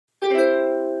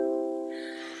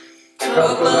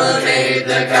Coppola made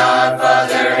The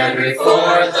Godfather, Henry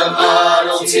Ford the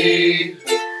Model T.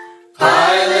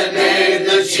 Pilot made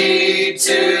the G2,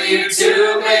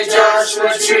 U2 made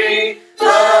Joshua Tree.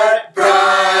 But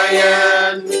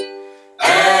Brian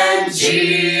and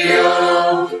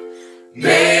Gio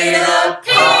made a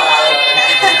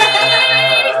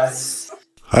podcast.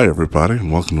 Hi, everybody,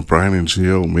 and welcome to Brian and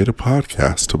Gio Made a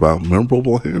Podcast about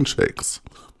memorable handshakes.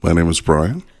 My name is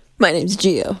Brian. My name's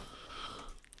Gio.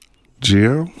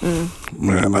 Gio?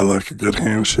 Man, I like a good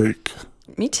handshake.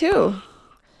 Me too.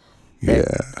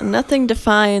 Yeah. Nothing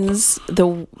defines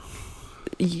the,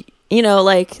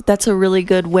 like, that's a really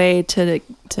good way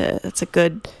that's a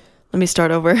good, let me start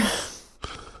over.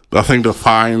 Nothing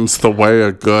defines the way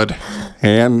a good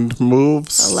hand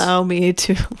moves. Allow me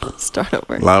to start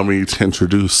over. Allow me to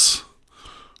introduce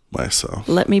myself.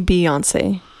 Let me be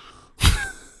Beyonce.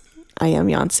 I am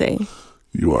Beyonce.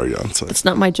 You are Beyonce. It's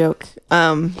not my joke.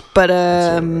 But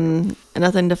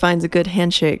nothing defines a good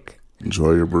handshake.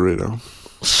 Enjoy your burrito.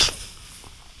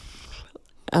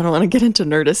 I don't want to get into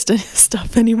Nerdist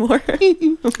stuff anymore.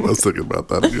 I was thinking about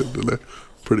that again today.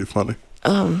 Pretty funny.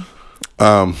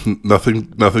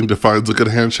 Nothing defines a good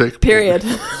handshake. Period.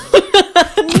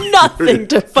 Nothing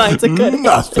defines a good handshake.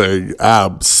 Nothing.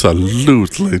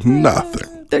 Absolutely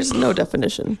nothing. There's no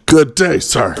definition. Good day,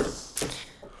 sir.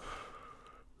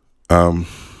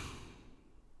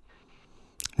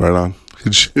 Right on.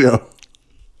 Gio,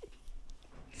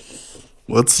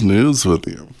 what's news with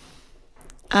you?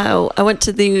 Oh, I went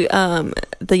to the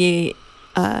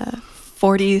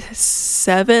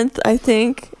 47th, I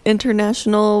think,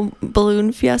 International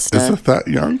Balloon Fiesta. Is it that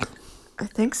young? I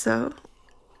think so.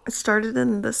 It started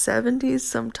in the 70s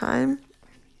sometime.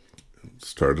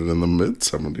 Started in the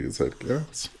mid-70s, I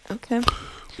guess. Okay.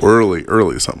 Early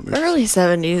 70s. Early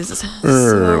 70s.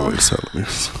 Early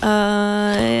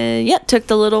 70s. Yeah, took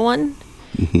the little one.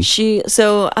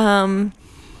 Mm-hmm.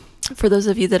 For those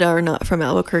of you that are not from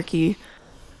Albuquerque,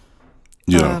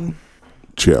 Jim.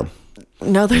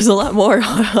 no, there's a lot more,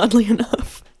 oddly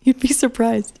enough. You'd be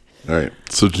surprised. All right.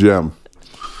 So, Jim.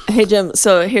 Hey, Jim.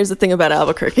 So here's the thing about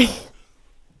Albuquerque.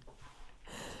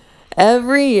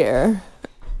 Every year,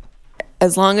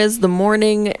 as long as the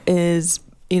morning is,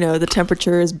 the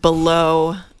temperature is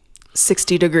below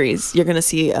 60 degrees, you're going to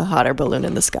see a hot air balloon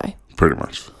in the sky. Pretty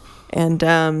much.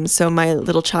 And so my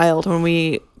little child, when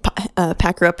we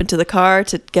pack her up into the car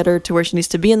to get her to where she needs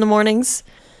to be in the mornings,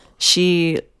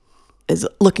 she is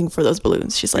looking for those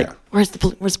balloons. She's like, Where's the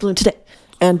balloon today?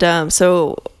 And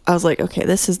so I was like, okay,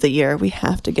 this is the year. We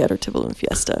have to get her to Balloon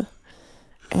Fiesta.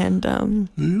 And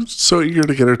You're so eager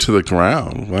to get her to the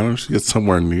ground. Why don't you get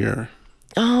somewhere near?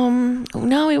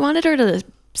 No, we wanted her to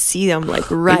see them like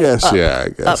right I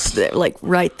guess. up there, like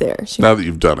right there. Now that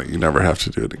you've done it, you never have to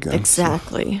do it again.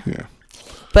 Exactly. So, yeah.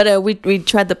 But we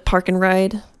tried the park and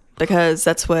ride because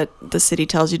that's what the city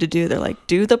tells you to do. They're like,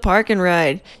 do the park and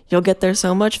ride. You'll get there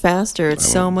so much faster. It's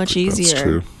so much easier. That's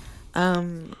true.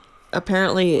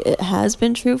 Apparently it has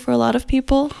been true for a lot of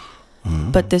people,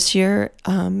 but this year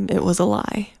it was a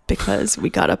lie because we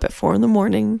got up at 4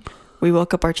 a.m. We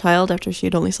woke up our child after she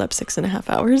had only slept 6.5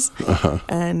 hours,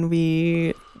 and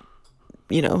we,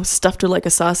 stuffed her like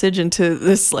a sausage into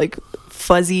this like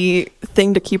fuzzy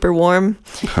thing to keep her warm.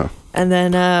 And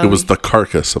then it was the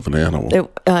carcass of an animal.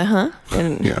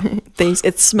 And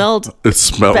it smelled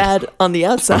bad on the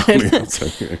outside,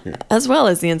 as well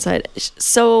as the inside.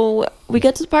 So we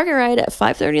get to the park and ride at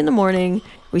 5:30 in the morning.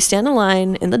 We stand in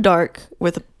line in the dark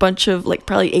with a bunch of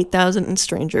probably 8,000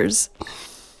 strangers,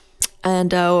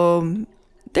 and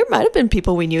there might have been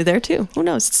people we knew there too. Who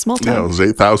knows? It's a small town. Yeah, it was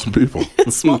 8,000 people.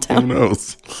 Small town. Who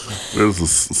knows? There's a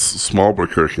small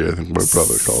Albuquerque, I think my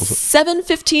brother calls it.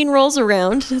 7:15 rolls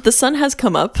around. The sun has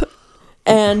come up.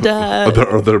 And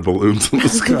are there balloons in the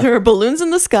sky? There are balloons in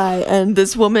the sky. And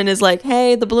this woman is like,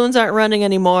 hey, the balloons aren't running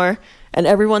anymore. And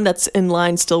everyone that's in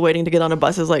line still waiting to get on a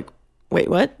bus is like, wait,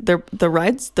 what? The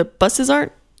buses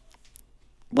aren't?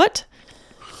 What?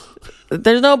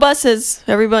 There's no buses.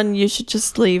 Everyone, you should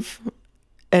just leave.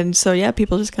 And so,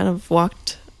 people just kind of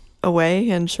walked away,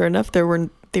 and sure enough, they were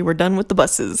done with the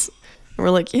buses. And we're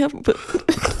like, yeah, but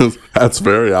that's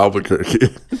very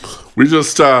Albuquerque. We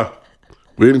just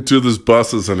we didn't do these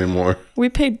buses anymore. We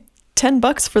paid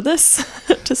 $10 for this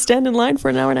to stand in line for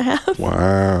an hour and a half.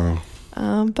 Wow.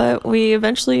 But we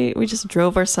just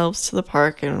drove ourselves to the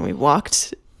park, and we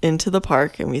walked into the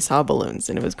park, and we saw balloons,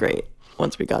 and it was great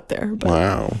once we got there. But,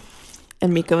 wow.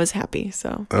 And Mika was happy.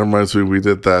 So that reminds me, we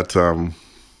did that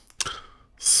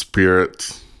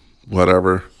Spirit,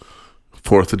 whatever,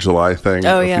 4th of July thing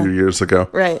a few years ago.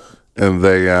 Right. And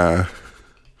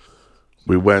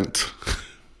we went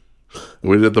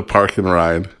We did the park and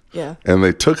ride. Yeah. And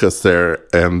they took us there,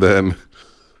 and then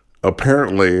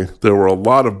apparently there were a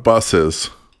lot of buses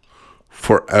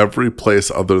for every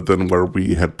place other than where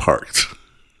we had parked.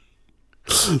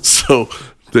 So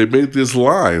they made these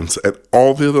lines, and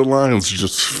all the other lines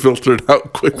just filtered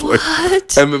out quickly.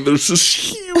 What? And then there's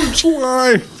this huge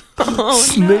line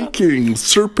snaking,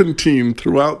 serpentine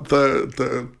throughout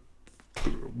the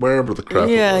wherever the crap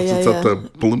it was. It's at the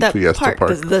Balloon Fiesta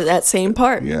Park. That same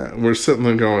park. Yeah, we're sitting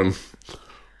there going,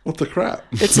 what the crap?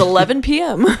 It's 11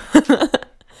 p.m.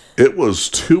 It was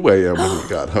 2 a.m. when we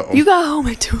got home. You got home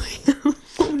at 2 a.m.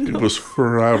 Oh, no. It was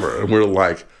forever. And we're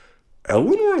like,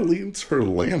 Eleanor leads her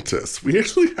Lantis. We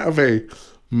actually have a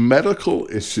medical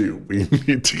issue. We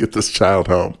need to get this child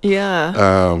home. Yeah.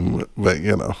 But,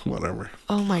 whatever.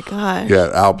 Oh, my God. Yeah,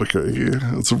 Albuquerque.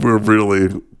 We're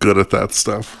really good at that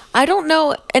stuff. I don't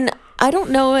know. And I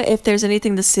don't know if there's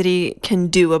anything the city can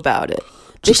do about it.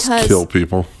 Just kill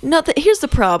people. No, here's the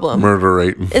problem. Murder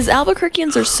rate. Is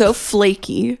Albuquerqueans are so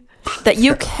flaky that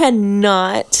you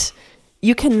cannot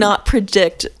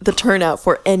predict the turnout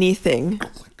for anything.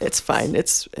 It's fine.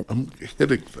 I'm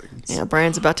hitting things. Yeah,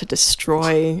 Brian's about to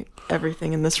destroy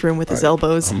everything in this room with his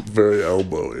elbows. I'm very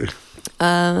elbowy.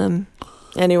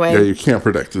 Anyway. Yeah, you can't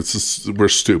predict. It's just, we're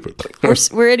stupid.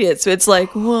 we're idiots. So it's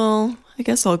like, well, I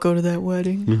guess I'll go to that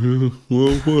wedding.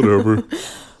 Well, whatever.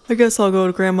 I guess I'll go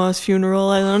to Grandma's funeral.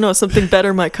 I don't know. Something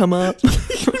better might come up.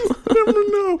 I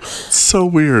don't know. It's so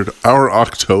weird. Our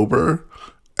October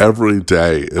every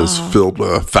day is filled with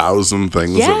 1,000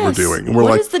 things that we're doing. And we're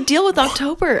what like, is the deal with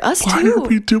October? Us why too. are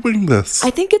we doing this? I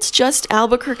think it's just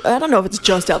Albuquerque. I don't know if it's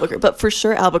just Albuquerque, but for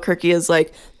sure Albuquerque is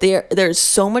like there's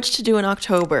so much to do in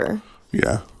October.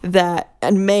 Yeah.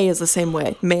 And May is the same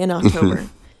way. May and October.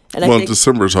 And Well,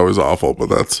 December is always awful, but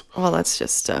that's... Well, that's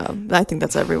just... I think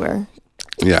that's everywhere.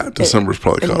 Yeah, December's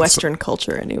probably in constant. Western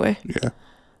culture, anyway. Yeah.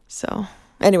 So,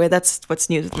 anyway, that's what's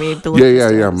new with me.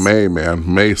 Yeah. May,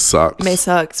 man. May sucks. May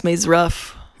sucks. May's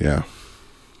rough. Yeah.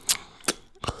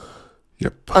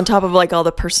 Yep. On top of like all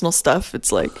the personal stuff,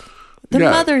 it's like the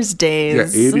Mother's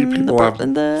Days. Yeah, 80 people have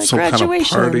the some kind of party.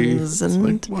 graduations It's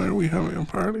like, why are we having a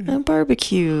party? and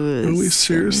barbecues. Are we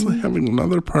seriously having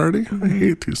another party? I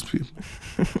hate these people.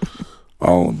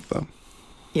 All of them.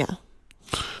 Yeah.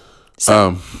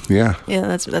 So, yeah.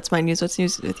 Yeah, that's my news. What's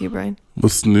news with you, Brian?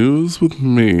 What's news with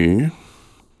me?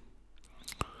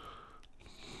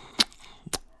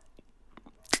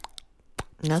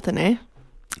 Nothing, eh?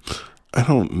 I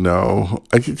don't know.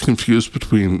 I get confused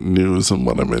between news and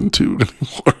what I'm into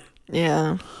anymore.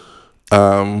 Yeah.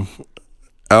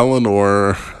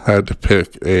 Eleanor had to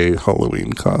pick a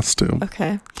Halloween costume.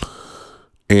 Okay.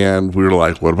 And we were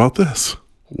like, what about this?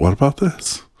 What about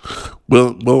this?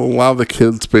 We'll allow the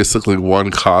kids basically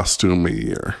one costume a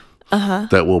year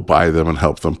that we'll buy them and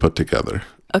help them put together.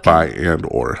 Okay. Buy and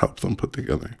or help them put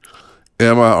together.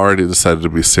 Emma already decided to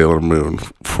be Sailor Moon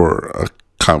for a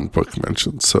comic book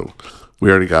convention, so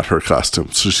we already got her costume.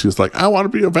 So she's like, I want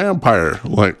to be a vampire.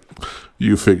 Like,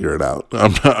 you figure it out.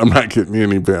 I'm not getting you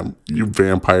any you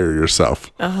vampire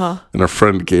yourself. And her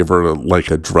friend gave her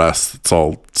a dress that's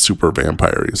all super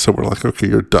vampire-y. So we're like, okay,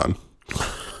 you're done.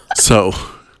 So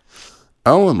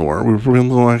Eleanor, we were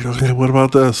like, okay, what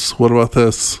about this? What about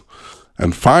this?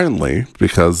 And finally,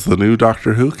 because the new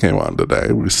Doctor Who came on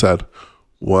today, we said,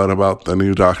 what about the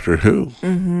new Doctor Who?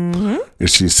 Mm-hmm. And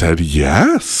she said,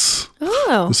 yes.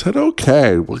 Oh. I said,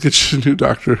 okay, we'll get you new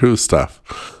Doctor Who stuff.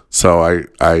 So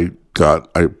I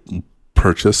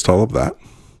purchased all of that.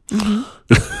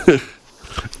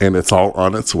 Mm-hmm. And it's all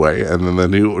on its way. And then the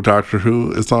new Doctor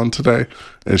Who is on today.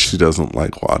 And she doesn't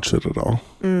watch it at all.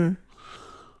 Mm.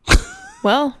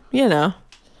 Well, you know.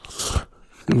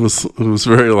 It was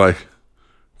very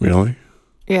really?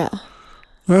 Yeah.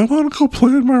 I want to go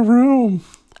play in my room.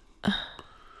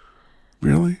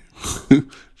 Really? Do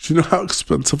you know how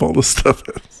expensive all this stuff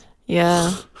is?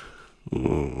 Yeah.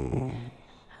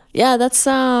 Yeah, that's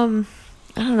I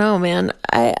don't know, man.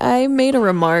 I made a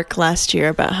remark last year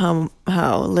about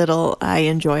how little I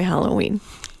enjoy Halloween.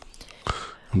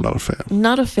 I'm not a fan.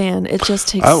 Not a fan. It just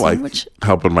takes I so like much.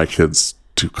 helping my kids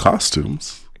do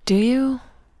costumes. Do you?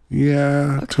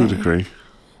 Yeah, to a degree.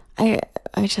 I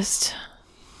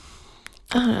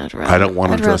don't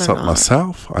want to dress up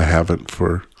myself. I haven't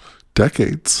for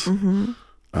decades. Mm-hmm.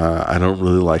 I don't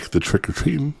really like the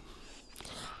trick-or-treating.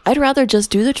 I'd rather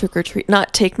just do the trick-or-treat,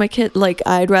 not take my kid.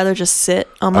 I'd rather just sit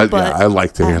on my butt. I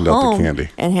like to hand out the candy.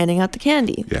 And handing out the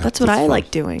candy. Yeah, that's what I fun. like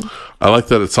doing. I like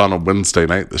that it's on a Wednesday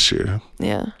night this year.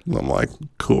 Yeah. I'm like,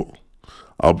 cool.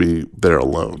 I'll be there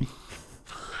alone.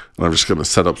 And I'm just going to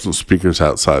set up some speakers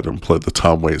outside and play the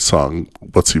Tom Waits song,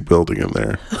 What's He Building in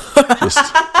There?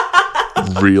 Just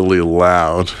really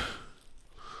loud.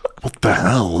 What the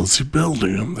hell is he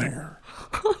building in there?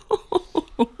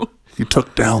 He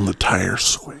took down the tire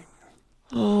swing.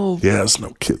 Oh He has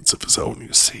no kids of his own,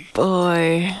 you see.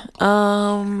 boy.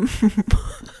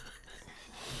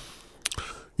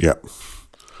 Yeah.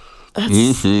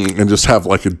 And just have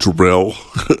like a drill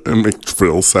and make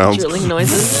drill sounds. Drilling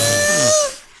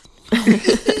noises. And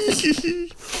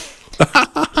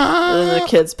then the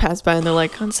kids pass by and they're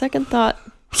like, on second thought,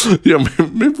 Yeah,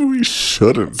 maybe we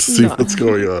shouldn't see not. what's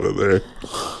going on in there.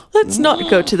 let's not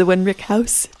go to the Wenrick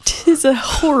house. 'Tis a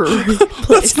horror place.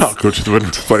 Let's not go to the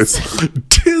winter place.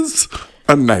 'Tis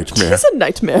a nightmare. It's a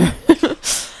nightmare.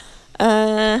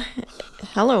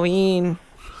 Halloween.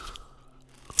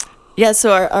 Yeah,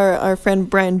 so our friend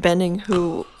Brian Benning,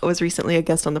 who was recently a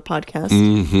guest on the podcast,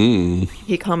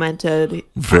 he commented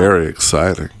Very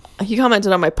exciting.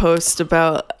 on my post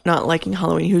about not liking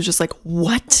Halloween. He was just like,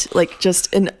 what? Like,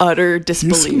 just in utter He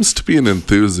disbelief. seems to be an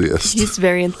enthusiast. He's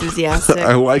very enthusiastic.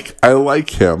 I like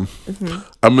him.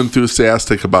 I'm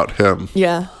enthusiastic about him.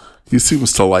 Yeah. He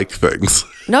seems to like things.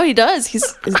 No, he does.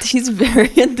 He's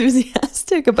very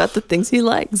enthusiastic about the things he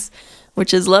likes,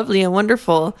 which is lovely and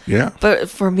wonderful. Yeah. But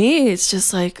for me, it's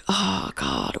just like, oh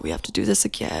God, we have to do this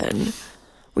again.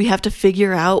 We have to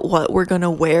figure out what we're gonna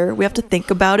wear. We have to think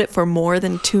about it for more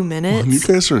than 2 minutes. And you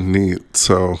guys are neat,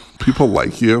 so people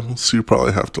like you, so you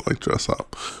probably have to like dress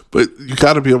up. But you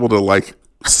got to be able to like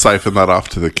siphon that off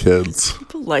to the kids.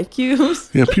 People like you.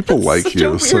 Yeah, people like such a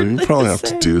you, so weird you thing probably to have say.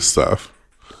 to do stuff.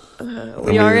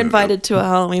 We are invited to a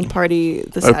Halloween party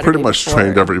the Saturday I've pretty much before.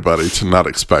 trained everybody to not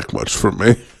expect much from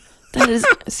me. That is,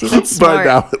 see, that's By smart.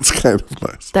 now, it's kind of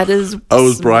nice. That is. Oh,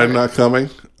 is Brian smart. not coming?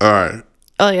 All right.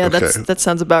 Oh yeah, Okay. that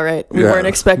sounds about right. We Yeah. weren't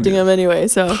expecting him anyway,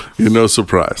 so No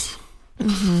surprise.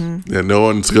 Yeah, no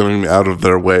one's going out of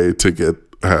their way to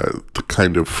get the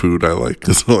kind of food I like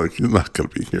because like he's not going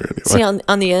to be here anyway. see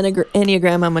on the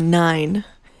Enneagram, I'm a 9,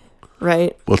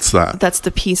 right? What's that? That's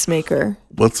the peacemaker.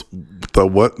 What's the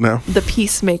what now? The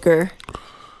peacemaker.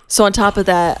 So on top of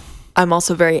that, I'm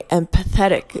also very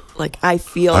empathetic. Like I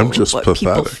feel I'm just what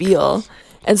people pathetic. feel.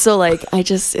 And so like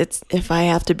it's if I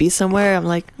have to be somewhere, I'm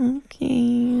like,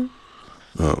 okay,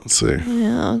 Oh, let's see.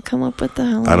 yeah, I'll come up with the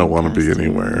Halloween I don't want to be costume.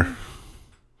 anywhere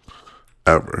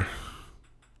ever.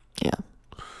 Yeah.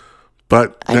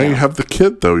 But I now you know. have the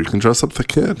kid though. You can dress up the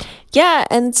kid. Yeah,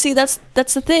 and see that's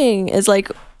the thing is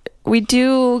like we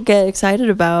do get excited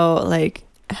about like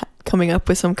coming up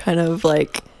with some kind of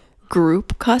like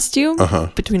group costume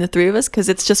between the three of us because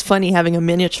it's just funny having a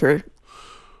miniature.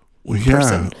 Well, yeah.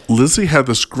 Person. Lizzie had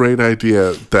this great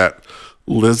idea that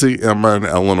Lizzie, Emma, and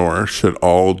Eleanor should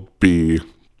all be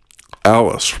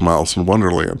Alice from Alice in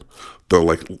Wonderland. Though,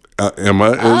 like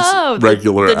Emma is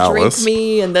regular the Alice. Drink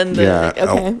me and then the Yeah,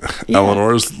 okay. Yeah.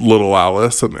 Eleanor's little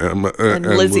Alice, and Emma and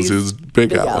Lizzie's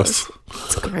big Alice.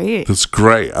 It's great. It's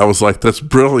great. I was like, that's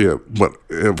brilliant. But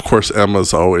of course,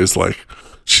 Emma's always like,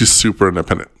 she's super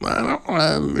independent. I don't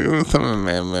want to do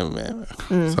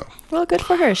something. So Well, good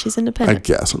for her. She's I independent.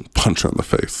 guess and punch her in the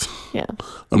face. Yeah.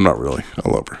 I'm not really. I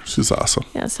love her. She's awesome.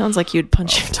 Yeah, it sounds like you'd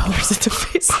punch your daughters in the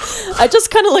face. I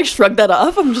just kind of like shrugged that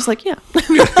off. I'm just like, yeah.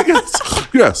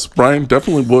 Yes, Brian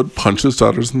definitely would punch his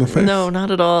daughters in the face. No,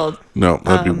 not at all. No,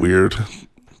 that'd be weird.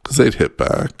 Because they'd hit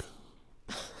back.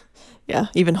 Yeah,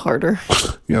 even harder.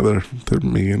 Yeah, they're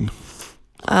mean.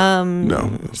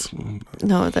 No, it's,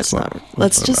 No, that's not- not.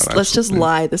 Let's that's not just actually-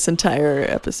 lie this entire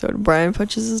episode. Brian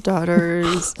punches his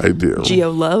daughters. I do.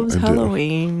 Gio loves I do.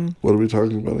 Halloween. What are we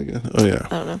talking about again? Oh yeah, I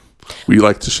don't know. we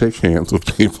like to shake hands with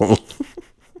people.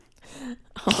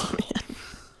 Oh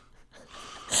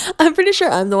man. I'm pretty sure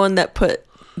I'm the one that put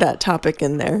that topic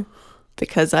in there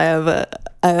because I have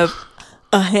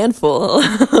a handful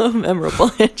of memorable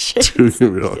handshakes.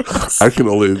 I can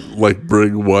only like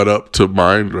bring one up to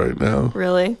mind right now.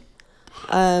 Really?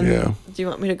 Yeah, Do you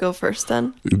want me to go first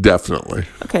then? definitely.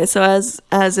 Okay, so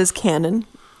as is canon,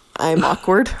 I'm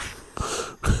awkward.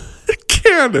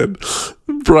 Canon.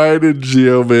 Brian and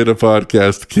Gio made a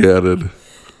podcast. Canon.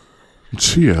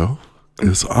 Gio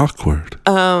is awkward.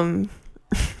 I'm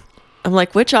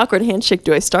like, which awkward handshake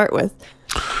do I start with?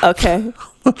 Okay.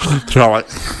 They're all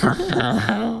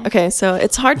like, Okay, so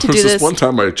it's hard to do There's this this. one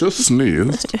time I just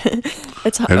sneezed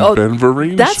It's and oh, Ben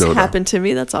Vereen that's showed happened to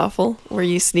me. That's awful. Where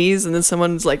you sneeze and then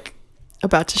someone's like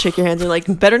about to shake your hand. You're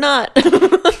like, better not.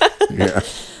 up. Yeah.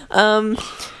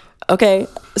 Okay,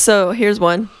 so here's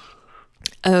one.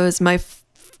 It was my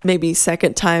maybe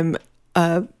second time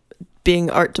being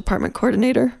art department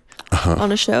coordinator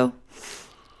on a show.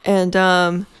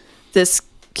 And this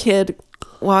kid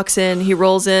walks in. He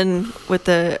rolls in with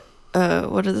the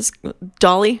what is this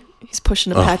dolly? He's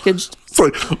pushing a package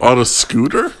like on a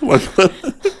scooter, like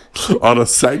on a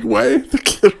Segway. The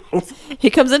kid was, He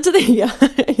comes into the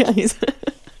yeah. He's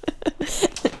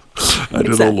I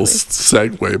did a little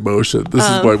Segway motion. This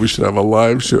is why we should have a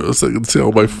live show so I can see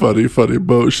all my funny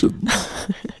motions.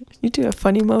 You do have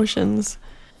funny motions.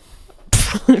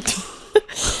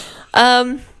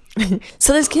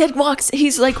 So this kid walks.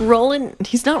 He's like rolling.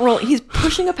 He's not rolling. He's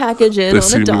pushing a package in They on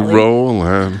see a me dolly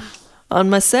rolling. on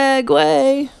my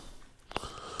Segway.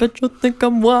 But you think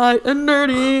I'm white and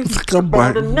nerdy. I'm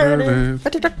black and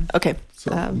nerdy. Okay.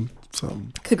 Some.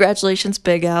 Congratulations,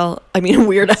 Big Al. I mean,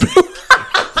 Weird Al.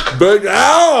 Big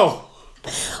Al!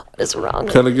 What is wrong?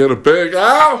 Can I get a Big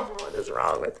Al? What is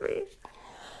wrong with me?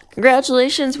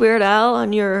 Congratulations, Weird Al,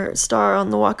 on your star on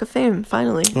the Walk of Fame.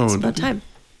 Finally, it's about time.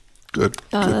 Good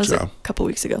That was job. a couple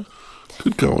weeks ago.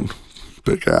 Good going,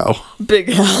 Big Al. Big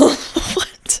Al.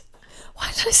 What?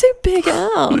 Why did I say Big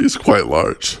Al? He's quite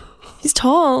large. He's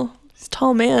tall. He's a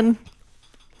tall man.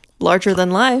 Larger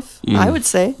than life, I would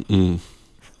say.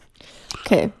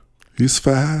 Okay, He's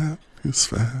fat. He's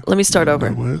fat. let me start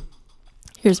over. What?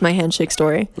 Here's my handshake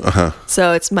story.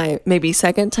 So it's my maybe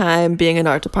second time being an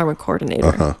art department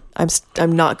coordinator.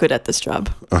 I'm not good at this job.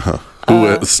 Who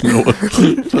is? No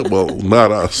one. Well,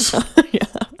 not us.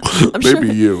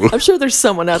 Maybe you. I'm sure there's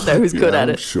someone out there who's good at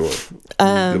I'm it. sure.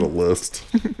 Get a list.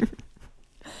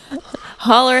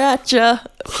 Holler at ya,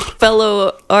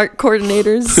 fellow art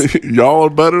coordinators. Y'all are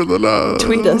better than us.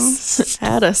 Tweet us,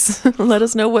 at us. Let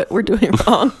us know what we're doing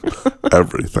wrong.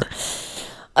 Everything.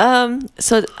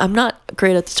 So I'm not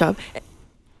great at this job.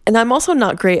 And I'm also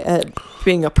not great at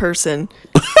being a person.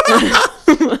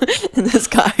 And this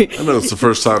guy. I know it's the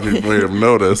first time you may have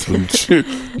noticed, and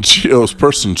Gio's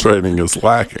person training is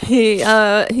lacking.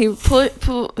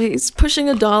 He's pushing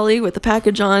a dolly with a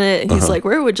package on it, and he's like,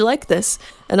 "Where would you like this?"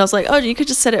 And I was like, "Oh, you could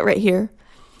just set it right here."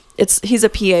 He's a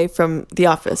PA from the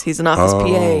office. He's an office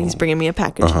PA. He's bringing me a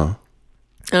package, and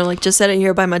I'm like, "Just set it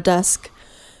here by my desk."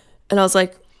 And I was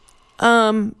like,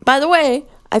 "By the way,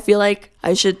 I feel like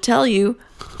I should tell you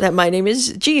that my name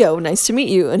is Gio. Nice to meet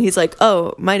you." And he's like,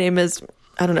 "Oh, my name is,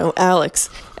 I don't know, Alex."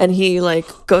 And he like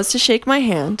goes to shake my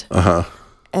hand.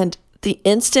 And the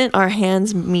instant our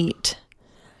hands meet,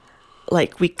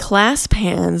 like we clasp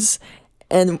hands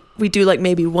and we do like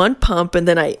maybe one pump, and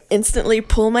then I instantly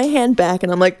pull my hand back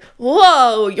and I'm like,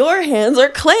 "Whoa, your hands are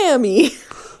clammy."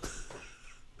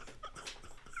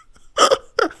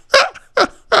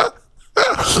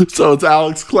 So it's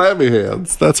Alex Clammy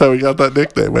Hands. That's how we got that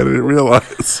nickname. I didn't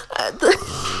realize.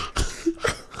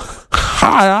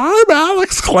 Hi, I'm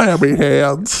Alex Clammy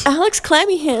Hands. Alex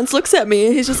Clammy Hands looks at me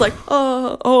and he's just like,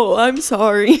 oh, I'm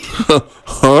sorry.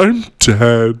 I'm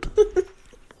dead.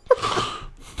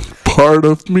 Part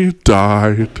of me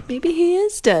died. Maybe he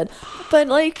is dead. But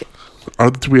like,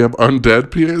 Do we have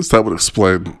undead PAs? That would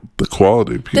explain the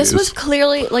quality PAs. this was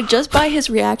clearly, like, just by his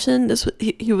reaction,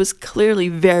 he was clearly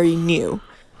very new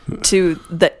to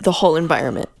the whole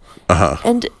environment.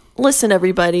 And listen,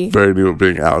 everybody. very new at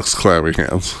being Alex Clammy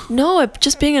Hands. No,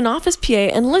 just being an office PA.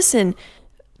 And listen,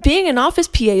 being an office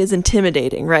PA is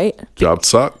intimidating, right? Job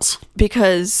sucks.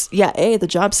 Because, yeah, A, the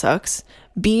job sucks.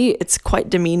 B, it's quite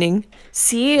demeaning.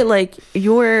 C, like,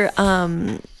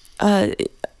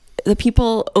 the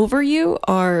people over you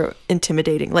are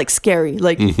intimidating, like scary,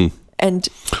 like, and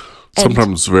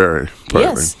Sometimes very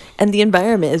frightening. yes, and the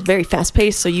environment is very fast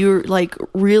paced, so you're like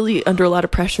really under a lot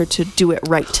of pressure to do it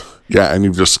right. Yeah, and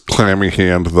you've just clammy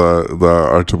hand the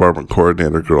art department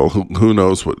coordinator girl. Who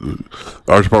knows what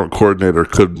art department coordinator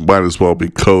might as well be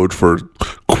code for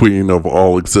queen of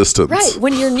all existence. Right.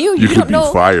 When you're new, You you could don't be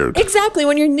know. fired. Exactly.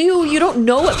 When you're new, you don't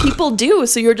know what people do,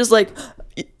 so you're just like,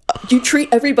 you treat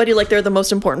everybody like they're the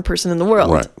most important person in the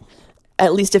world. Right.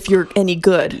 At least if you're any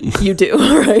good, you do,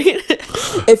 right?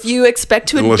 If you expect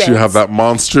to Unless advance. you have that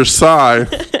monster sigh.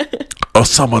 Oh,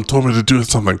 someone told me to do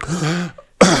something.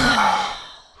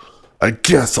 I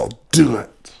guess I'll do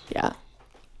it. Yeah.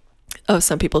 Oh,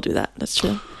 some people do that. That's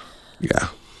true. Yeah.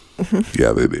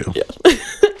 Yeah, they do.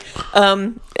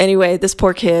 Anyway, this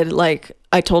poor kid, like,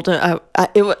 I told him, I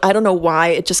don't know why,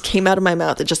 it just came out of my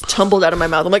mouth. It just tumbled out of my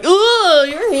mouth. I'm like, oh,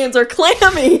 your hands are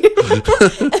clammy.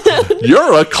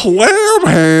 You're a clam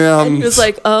hand. And he was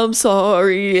like, I'm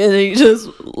sorry. And he just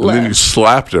And then you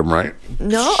slapped him, right?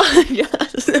 No, yeah,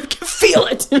 feel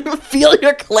it. Feel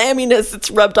your clamminess. It's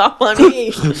rubbed off on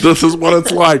me. This is what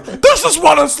it's like. This is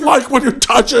what it's like when you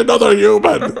touch another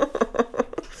human.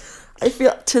 I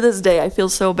feel, to this day, I feel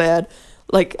so bad.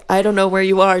 like, I don't know where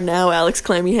you are now, Alex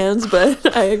Clammy Hands,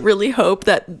 but I really hope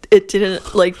that it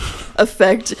didn't like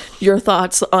affect your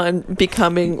thoughts on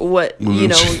becoming what, you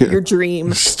know, your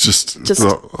dream. It's just a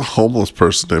homeless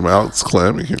person named Alex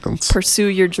Clammy Hands. Pursue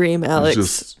your dream,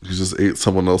 Alex. He just ate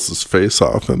someone else's face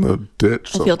off in a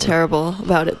ditch. I feel terrible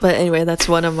about it. But anyway, that's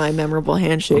one of my memorable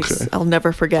handshakes. Okay. I'll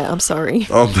never forget. I'm sorry.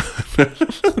 I'm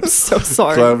so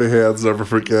sorry. Clammy Hands, never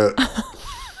forget.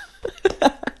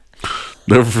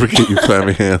 Never forget you,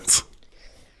 Clammy Hands.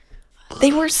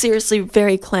 They were seriously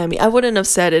very clammy. I wouldn't have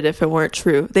said it if it weren't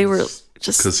true. They were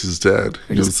just Because he's dead.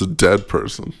 He was a dead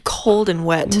person. cold and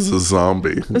wet. He's a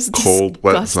zombie. It was Cold,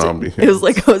 wet disgusting. zombie. It was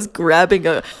like I was grabbing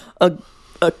a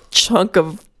chunk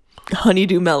of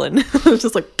honeydew melon. It was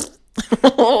just like,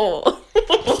 what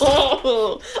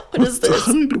is The this?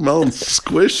 honeydew melon's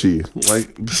squishy.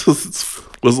 Like,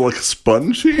 was it like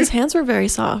spongy? His hands were very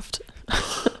soft.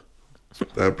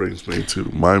 That brings me to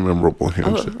my memorable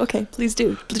handshake. Oh, okay. Please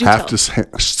do. Do tell.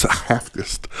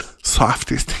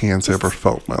 Softest hands I ever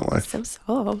felt in my life. So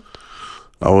soft.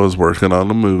 I was working on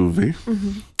a movie,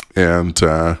 and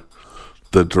the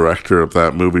director of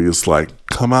that movie is like,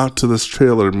 "Come out to this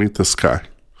trailer and meet this guy,"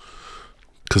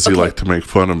 because he liked to make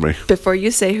fun of me. Before you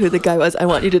say who the guy was, I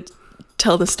want you to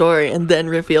tell the story and then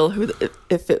reveal who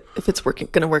if it's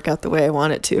gonna work out the way I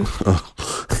want it to.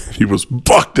 He was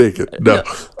buck naked. No.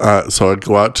 So I'd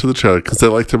go out to the trailer because they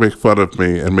like to make fun of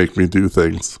me and make me do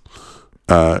things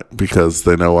because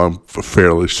they know I'm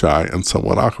fairly shy and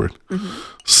somewhat awkward.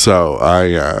 So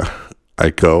I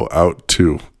go out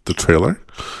to the trailer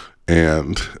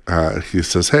and he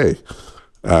says, "Hey,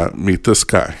 meet this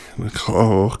guy." And I go,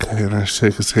 "Oh, okay." And I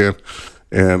shake his hand,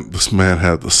 and this man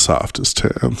had the softest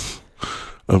hands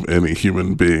of any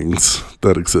human beings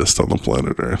that exist on the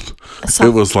planet Earth.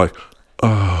 It was like,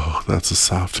 oh, that's a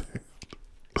soft hand.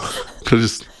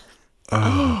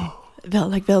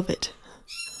 Like velvet.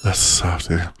 That's a soft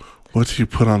hand. What do you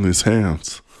put on these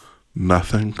hands?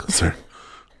 Nothing, because they're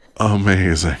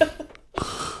amazing.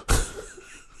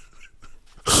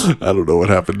 I don't know what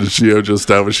happened to Gio just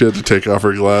now, but she had to take off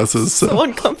her glasses. So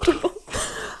uncomfortable.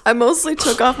 I mostly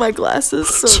took off my glasses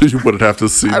So you wouldn't have to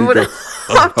see I me would go,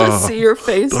 have to see your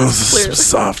face those are clearly.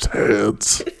 some soft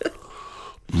hands.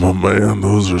 My man,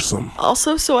 those are some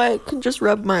Also, so I can just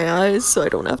rub my eyes so I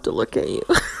don't have to look at you.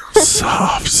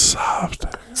 soft.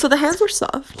 So the hands were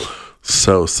soft.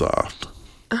 So soft.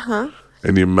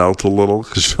 And you melt a little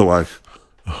because you're like,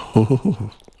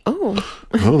 oh,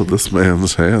 this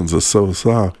man's hands are so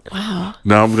soft. Wow.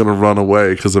 Now I'm going to run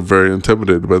away because I'm very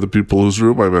intimidated by the people whose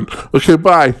room I'm in. Okay,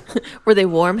 bye. Were they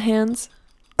warm hands?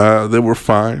 They were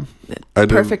fine.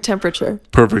 Perfect temperature.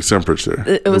 Perfect temperature.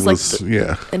 It was like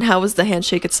yeah. And how was the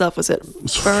handshake itself? Was it It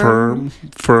was firm.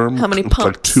 How many Like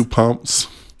pumps? 2 pumps.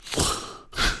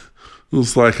 It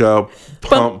was like a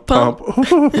pump.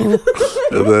 and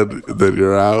then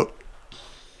you're out.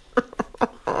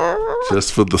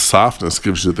 Just for the softness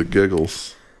gives you the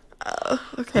giggles.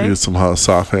 Okay. You need some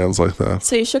soft hands like that.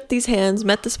 So you shook these hands,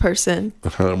 met this person,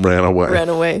 Ran away. ran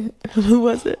away. Who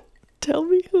was it? Tell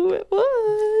me who it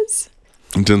was.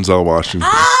 Denzel Washington.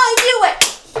 I knew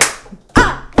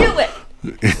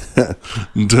it.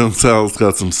 Denzel's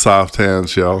got some soft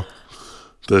hands, y'all.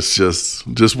 That's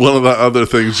just one of the other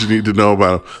things you need to know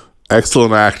about him.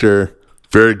 Excellent actor,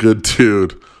 very good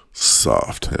dude,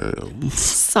 soft hands.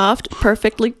 Soft,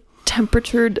 perfectly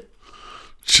temperatured.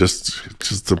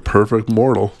 Just the perfect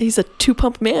mortal. He's a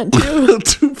 2-pump man too.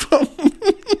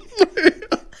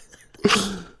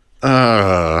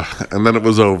 And then it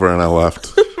was over, and I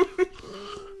left.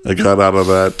 I got out of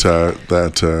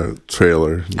that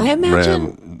trailer. I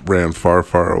imagine- ran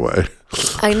far away.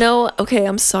 I know. Okay,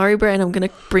 I'm sorry, Brian. I'm gonna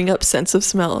bring up sense of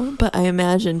smell, but I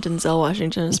imagine Denzel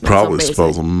Washington smells Probably amazing.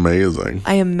 smells amazing.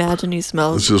 I imagine he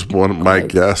smells. It's just one of my like-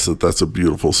 guess that's a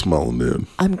beautiful smelling dude.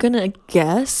 I'm gonna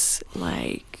guess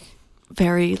like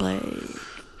very like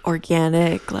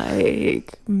organic,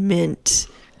 like mint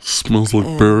Smells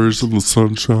like berries in the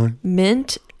sunshine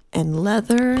and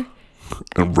leather.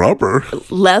 and rubber.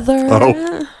 Leather.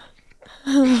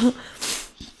 Oh.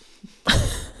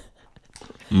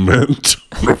 Mint,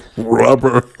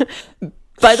 rubber.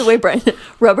 By the way, Brian,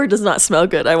 rubber does not smell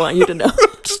good. I want you to know.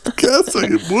 Just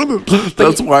guessing it wouldn't.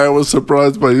 That's why I was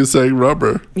surprised by you saying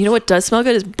rubber. You know what does smell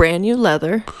good is brand new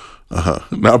leather.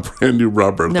 Not brand new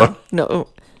rubber. No.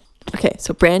 Okay,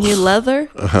 so brand new leather,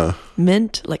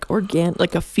 mint, like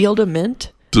like a field of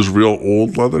mint. Does real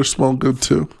old leather smell good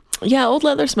too? Yeah, old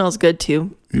leather smells good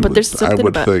too. But there's something I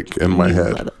would about think in my new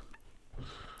head. leather.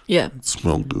 Yeah,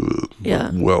 Smell good.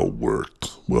 Yeah. Well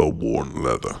worked, well worn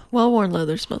leather. well-worn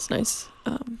leather smells nice.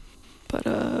 But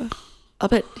I'll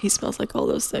bet he smells like all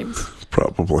those things.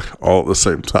 Probably all at the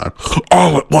same time,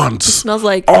 all at once. Smells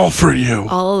like all for you.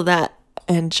 all of that,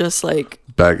 and just like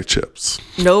Bag of chips.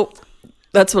 nope.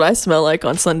 That's what I smell like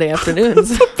on Sunday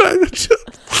afternoons. Bag of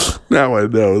chips. Now I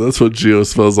know. That's what Gio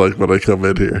smells like when I come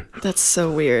in here. That's so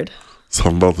weird.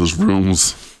 Something about those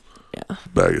rooms. Yeah.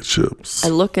 Bag of chips. I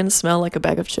look and smell like a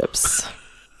bag of chips.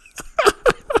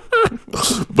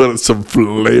 But it's some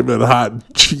flaming hot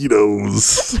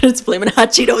Cheetos. It's flaming hot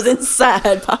Cheetos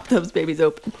inside. Pop those babies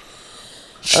open.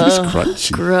 She's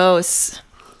crunchy. Gross.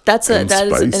 That is an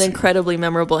spicy. incredibly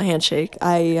memorable handshake.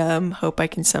 I hope I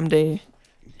can someday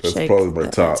That's shake probably my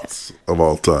that tops of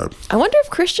all time. I wonder if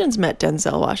Christian's met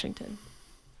Denzel Washington.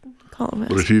 Call him.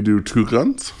 Did he do Two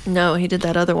Guns? No, he did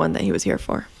that other one that he was here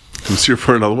for. He was here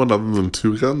for another one other than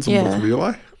Two Guns Yeah. with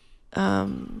Eli?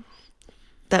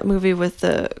 That movie with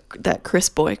that Chris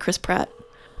Pratt,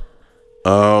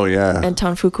 Oh, yeah.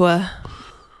 Anton Fuqua.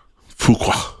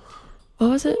 Fuqua. What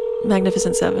was it?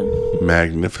 Magnificent Seven.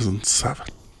 Magnificent Seven.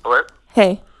 Hello?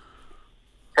 Hey,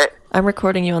 Hey. I'm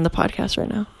recording you on the podcast right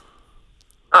now.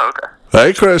 Oh, okay.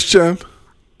 Hey, Christian.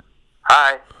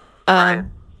 Hi.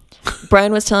 Brian.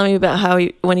 Brian was telling me about how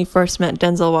when he first met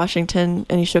Denzel Washington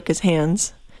and he shook his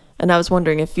hands. And I was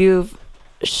wondering if you've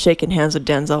shaken hands with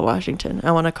Denzel Washington.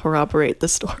 I want to corroborate the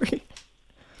story.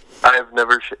 I've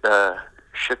never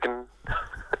shaken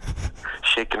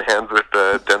hands with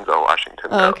Denzel Washington.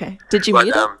 Oh, no. okay. Did you But,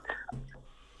 meet him?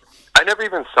 I never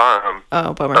even saw him.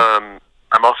 Oh, bummer.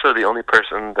 I'm also the only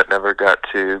person that never got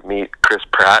to meet Chris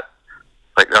Pratt.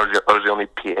 Like, I was the only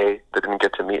PA that didn't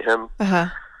get to meet him. Uh-huh.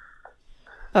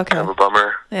 Okay. Kind of a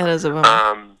bummer. Yeah, that is a bummer.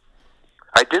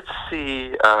 I did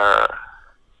see,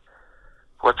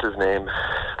 what's his name?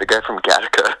 The guy from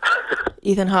Gattaca.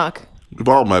 Ethan Hawke. We've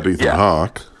all met Ethan Yeah.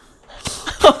 Hawke.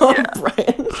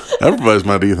 Brian. Everybody's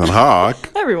met Ethan Hawke.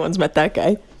 Everyone's met that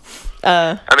guy.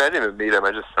 I mean, I didn't even meet him.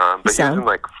 I just saw him. But he Saw was him? in,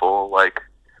 like, full, like,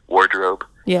 wardrobe.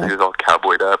 Yeah. He was all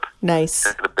cowboyed up. Nice.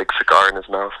 With a big cigar in his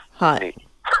mouth. Hot. Neat.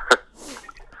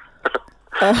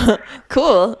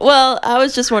 Cool. Well, I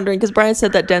was just wondering because Brian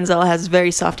said that Denzel has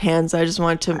very soft hands. I just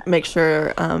wanted to make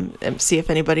sure and see if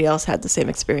anybody else had the same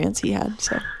experience he had.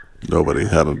 So Nobody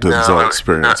had a Denzel No,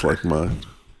 experience not- like mine.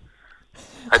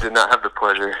 I did not have the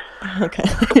pleasure okay.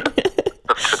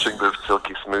 of touching those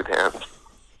silky smooth hands.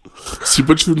 See,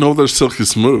 but you know they're silky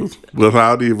smooth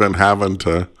without even having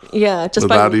to, Yeah, just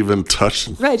without by even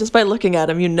touching right, just by looking at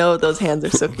him, you know those hands are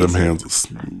so them cute. hands.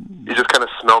 You just kind of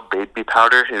smell baby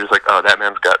powder. You're just like, oh, that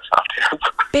man's got soft hands.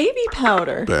 Baby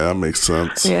powder. Yeah, that makes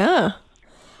sense. Yeah.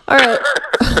 All right.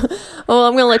 Well,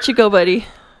 I'm gonna let you go, buddy.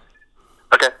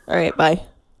 Okay. All right. Bye.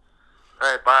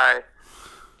 All right, bye.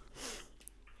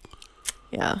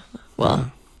 Yeah.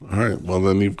 Well. All right. Well,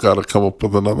 then you've got to come up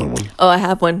with another one. Oh, I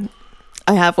have one.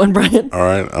 Brian. All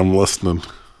right. I'm listening.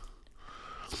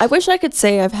 I wish I could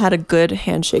say I've had a good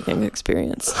handshaking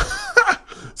experience.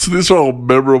 So these are all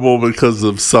memorable because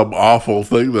of some awful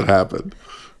thing that happened.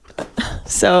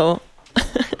 So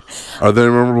Are they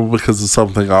memorable because of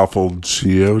something awful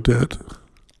Gio did?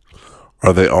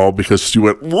 Are they all because she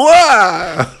went,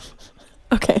 wah?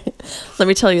 okay, let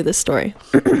me tell you this story.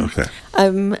 Okay.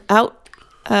 I'm out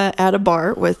at a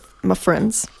bar with my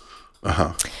friends.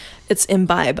 Uh-huh. It's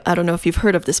Imbibe. I don't know if you've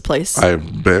heard of this place.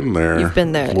 I've been there. You've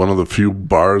been there. One of the few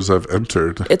bars I've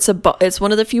entered. It's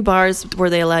one of the few bars where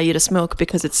they allow you to smoke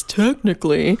because it's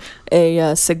technically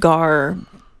a cigar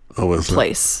Oh, is it?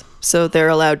 place. So you're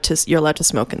allowed to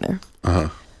smoke in there.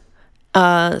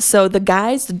 So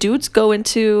the dudes go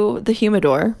into the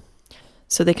humidor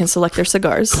so they can select their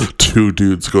cigars. Two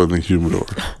dudes go in the humidor.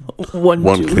 One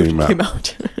One dude came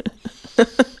out.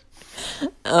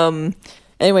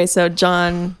 Anyway, so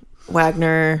John,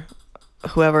 Wagner,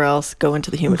 whoever else go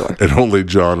into the humidor. And only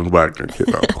John and Wagner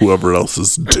came out. Whoever else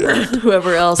is dead.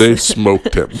 Whoever else They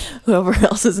smoked him.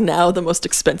 is now the most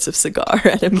expensive cigar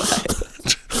at Imbibe.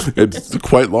 It's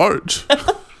quite large.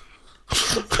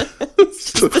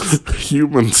 It's a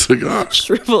human cigar.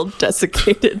 Shriveled,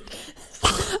 desiccated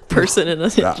person in a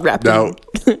wrapped in- Now,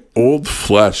 old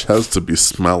flesh has to be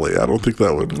smelly. I don't think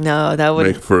that would. No, that would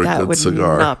Make for a that good would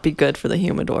cigar. not be good for the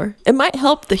humidor. It might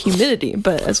help the humidity,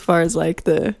 but as far as like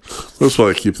the That's why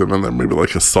I keep them in there. Maybe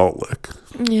like a salt lick.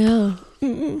 yeah.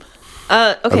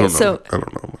 I Okay, don't know. so I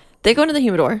don't know. they go into the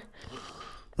humidor,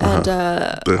 and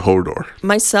The Hodor.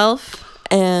 myself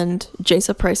and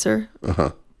Jasa Pricer,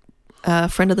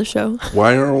 friend of the show.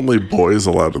 Why are only boys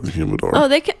allowed in the humidor? Oh,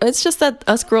 they can. It's just that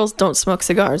us girls don't smoke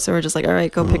cigars, so we're just like, all right,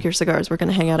 go pick your cigars. We're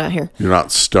gonna hang out here. You're not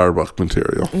Starbucks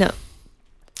material. No.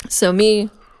 So me,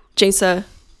 Jasa,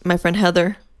 my friend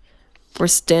Heather, We're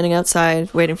standing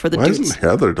outside waiting for the Why dudes. hasn't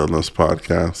Heather done this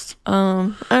podcast?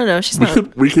 I don't know. She's We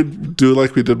not. we could do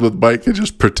like we did with Mike and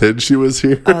just pretend she was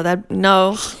here. Oh,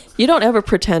 no. You don't ever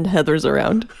pretend Heather's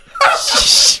around.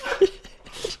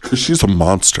 'Cause she's a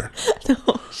monster. No,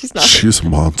 she's not. She's a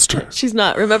monster. She's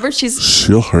not. Remember,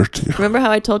 She'll hurt you. Remember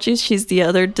how I told you she's the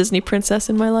other Disney princess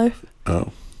in my life?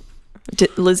 Oh.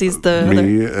 Lizzie's the other.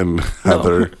 Me and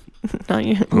Heather. Not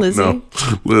you. Lizzie. No,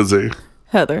 Lizzie.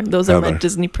 Heather. Those are my Heather.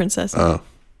 Disney princesses. Oh.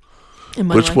 in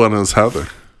my Which life. one is Heather?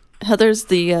 Heather's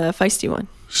the feisty one.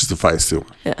 She's the feisty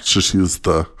one. Yeah. So she's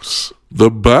the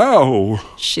bow.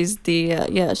 She's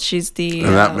the she's the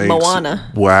And that makes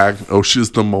Moana. Wag. Oh,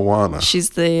 she's the Moana.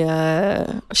 She's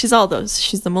the she's all those.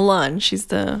 She's the Mulan. She's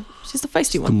the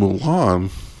feisty The one.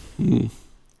 Mulan.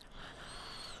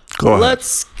 Go ahead.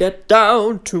 Let's get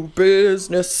down to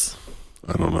business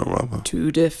I don't know about that.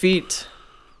 to defeat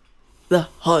the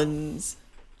Huns.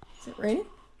 Is it raining?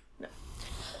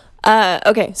 No.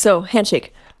 Okay, so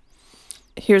handshake.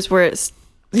 Here's where it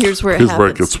Here's happens. where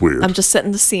it gets weird. I'm just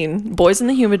setting the scene. Boys in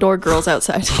the humidor, girls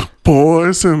outside.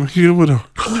 Boys in the humidor,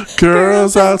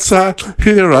 girls outside.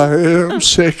 Here I am,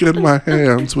 shaking my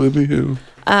hands with you.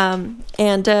 And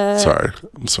Sorry,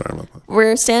 I'm sorry about that.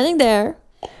 we're standing there,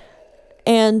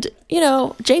 and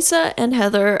Jasa and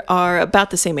Heather are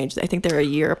about the same age. I think they're a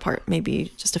year apart,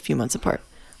 maybe just a few months apart.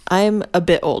 I'm a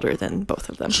bit older than both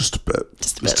of them. Just a bit.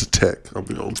 Just a Just a tick on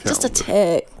the old calendar. Just a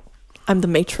tick. I'm the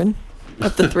matron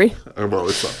of the three. I've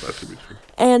always thought that to be true.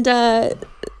 And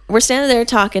we're standing there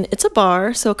talking. It's a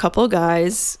bar, so a couple of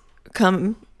guys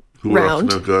come Who are up round.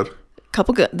 to no good?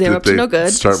 They're up to they no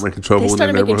good. start making trouble They in your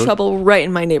started making neighborhood? trouble right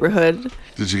in my neighborhood.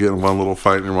 Did you get in one little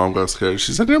fight and your mom got scared?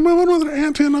 She said, I'm moving with her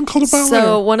auntie and uncle to Bel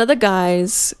So Air. one of the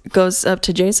guys goes up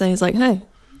to Jason. He's like, "Hey,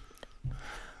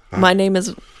 my name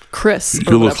is Chris."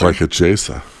 or You look whatever." like a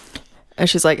Jasa. And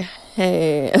she's like,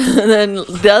 "Hey." And then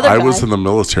the other I guy, was in the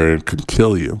military and could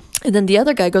kill you. and then the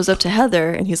other guy goes up to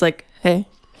Heather, and he's like, "Hey,"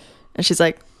 and she's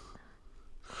like,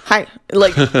 "Hi."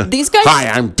 Like these guys. Hi,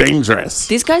 I'm dangerous.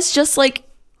 These guys just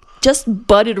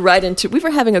butted right into. We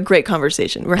were having a great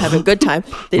conversation. We were having a good time.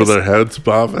 They With just- their heads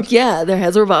bobbing. yeah, their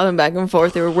heads were bobbing back and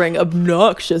forth. They were wearing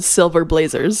obnoxious silver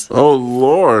blazers. Oh,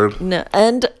 Lord. No,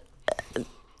 and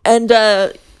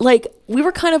like we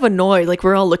were kind of annoyed. Like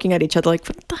we're all looking at each other, like,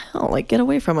 "What the hell? Like, get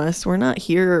away from us. We're not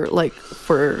here like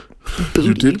for booty."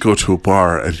 You did go to a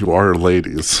bar and you are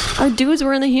ladies. Our dudes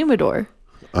were in the humidor.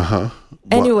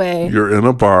 Anyway, You're in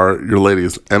a bar, you're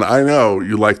ladies. And I know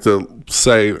you like to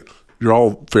say you're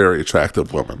all very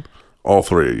attractive women. All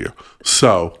three of you.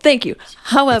 So, thank you.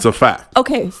 However, it's a fact.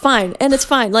 okay, fine, and it's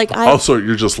fine. Like I. Also,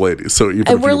 you're just ladies. So even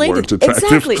And if we're you ladies. weren't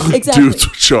attractive, Exactly. dudes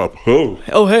would show up. Oh,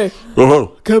 Oh hey,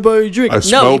 oh, can I buy you a drink? I No, you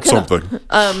smelled cannot. something.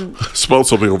 I smelled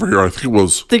something over here. I think it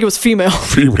was I think it was female.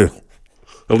 female.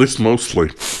 At least mostly.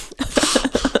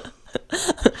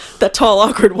 That tall,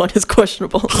 awkward one is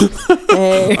questionable.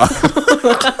 Hey.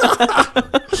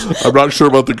 I'm not sure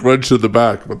about the grudge in the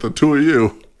back, but the two of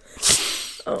you.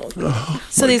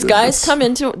 So these guys come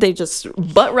into, they just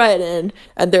butt right in,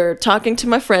 and they're talking to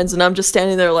my friends, and I'm just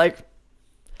standing there like.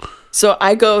 So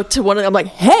I go to one of them, I'm like,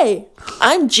 "Hey,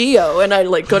 I'm Gio," and I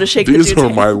like go to shake the These dude's are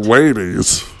hand. my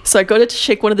ladies. So I go to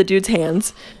shake one of the dude's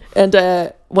hands, and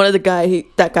one of the guy, he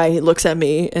looks at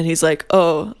me, and he's like,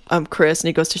 "Oh, I'm Chris," and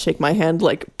he goes to shake my hand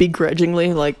like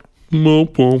begrudgingly, like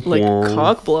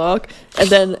cock block. And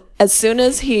then as soon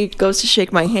as he goes to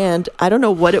shake my hand, I don't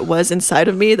know what it was inside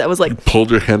of me that was like Pulled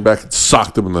your hand back and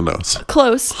socked him in the nose.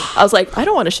 close. I was like, I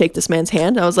don't want to shake this man's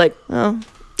hand. I was like, oh.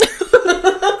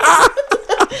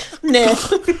 Nah.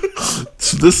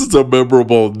 So this is a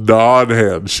memorable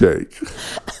non-handshake.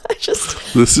 I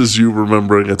just This is you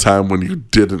remembering a time when you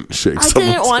didn't shake I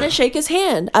someone's didn't want to hand. shake his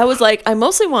hand. I was like, I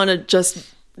mostly want to just,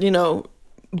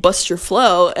 bust your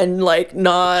flow and like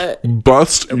not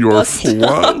Bust your bust flow.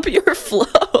 up your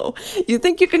flow. You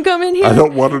think you can come in here? I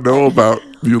don't want to know about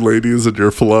you ladies and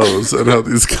your flows and how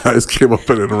these guys came up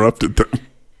and interrupted them.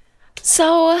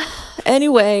 So,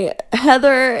 anyway,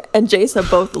 Heather and Jasa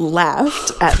both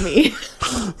laughed at me.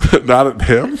 Not at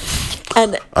him.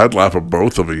 And I'd laugh at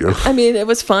both of you. I mean, it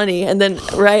was funny. And then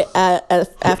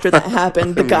after that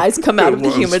happened, the guys come out of the It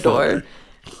was humidor. funny.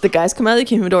 The guys come out of the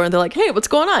humidor and they're like, "Hey, what's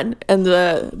going on?" And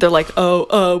they're like,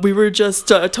 "Oh, we were just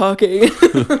talking."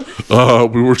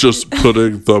 We were just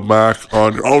putting the Mac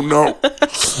on. Oh no,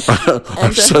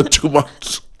 I've said too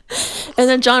much. And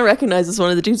then John recognizes one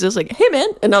of the dudes. Just like, "Hey, man!"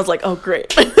 And I was like, "Oh,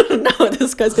 great! Now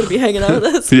this guy's gonna be hanging out with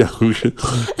us." Yeah,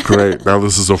 great. Now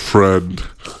this is a friend,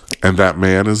 and that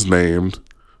man is named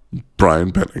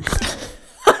Brian Benning.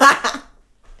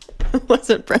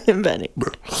 wasn't Brian Benny.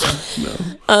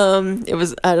 It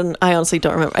was. I honestly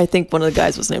don't remember. I think one of the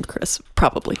guys was named Chris,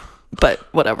 probably. But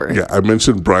whatever. Yeah, I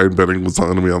mentioned Brian Benning was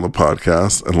going to be on the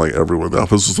podcast, and like everyone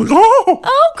else was just like,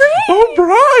 "Oh, great! Oh,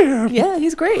 Brian! Yeah,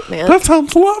 he's great, man. That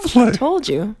sounds lovely." Told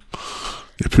you.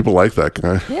 Yeah, people like that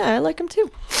guy. Yeah, I like him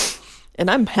too. And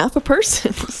I'm half a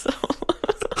person, so.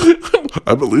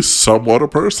 I'm at least somewhat a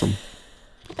person.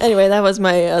 Anyway, that was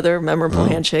my other memorable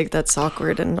handshake. That's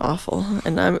awkward and awful,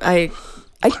 and I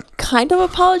kind of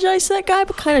apologize to that guy,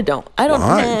 but kind of don't. I don't.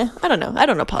 Why? I don't know. I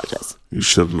don't apologize. You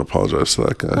shouldn't apologize to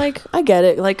that guy. Like, I get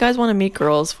it. Like, guys want to meet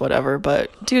girls, whatever. But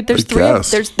dude, there's I three.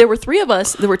 guess. There were three of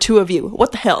us. There were two of you.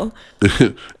 What the hell?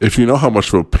 If you know how much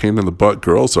of a pain in the butt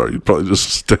girls are, you'd probably just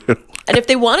stay. And if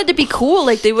they wanted to be cool,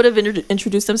 like, they would have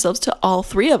introduced themselves to all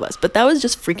three of us. But that was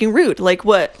just freaking rude. Like,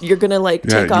 what? You're gonna like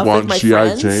Yeah, take you off want with my G.I.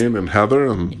 friends? Jane and Heather,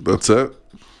 and that's it.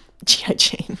 G.I.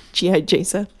 Jane, G.I.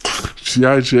 Jasa.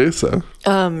 G.I.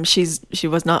 Jasa. She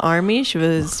was not Army. She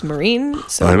was Marine.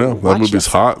 So I know that watch movie's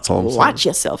hot. That's all I'm saying. Watch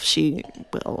yourself. She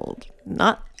will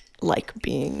not like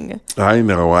being. I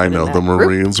know. that The group.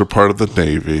 Marines are part of the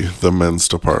Navy, the men's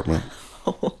department.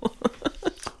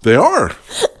 They are.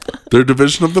 They're a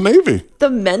division of the Navy. The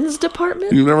men's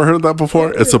department? You've never heard that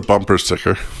before? It's a bumper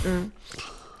sticker.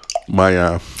 My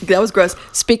That was gross.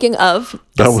 Speaking of,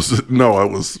 that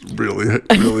was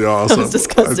really awesome.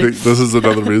 disgusting. I think this is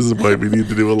another reason why we need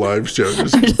to do a live show.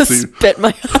 Just I just spit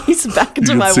my ice back you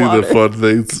into can my see water. the fun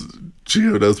things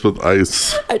Gio does with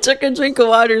ice. I took a drink of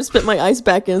water and spit my ice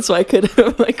back in so I could.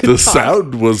 The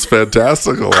sound was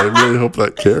fantastical. I really hope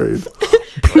that carried.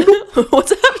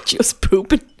 What's happening? She was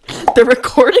pooping. They're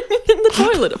recording in the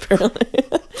toilet apparently.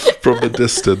 From a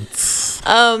distance.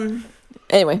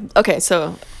 Anyway, okay,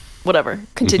 so whatever.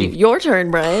 Continue. Your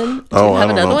turn, Brian. Do Oh, you have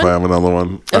I don't know another if one? I have another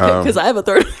one. Okay, because I have a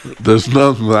third. There's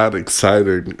nothing that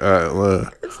exciting.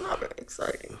 It's not very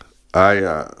exciting.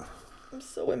 I'm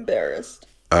so embarrassed.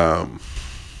 I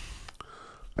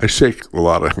shake a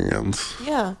lot of hands,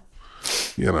 Yeah.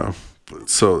 you know,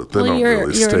 so they don't you're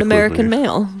really stick an American with me.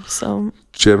 male, so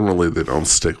Generally, they don't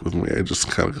stick with me. I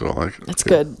just kind of go like, it's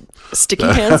good. Sticky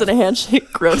hands and a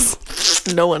handshake, gross.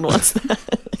 No one wants that.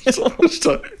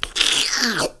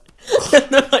 And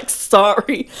they're like,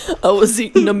 sorry, I was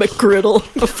eating a McGriddle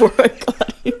before I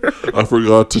got here. I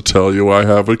forgot to tell you I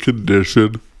have a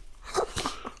condition.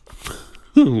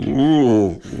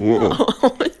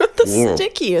 The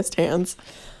stickiest hands.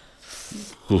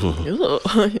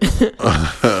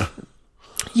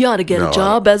 You ought to get a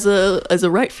job as a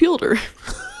right fielder.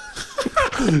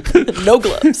 No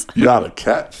gloves. You gotta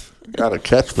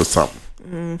catch for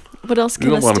something. What else can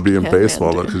You don't a want to be in sticky hand baseball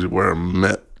man though do? because you wear a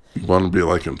mitt. You want to be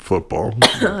like in football.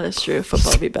 Oh, that's true.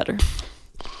 Football would be better.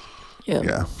 Yeah.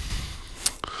 Yeah.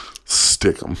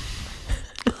 Stick them.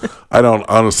 I don't.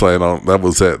 That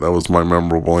was it. That was my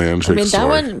memorable handshake I mean, that story.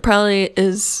 one probably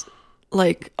is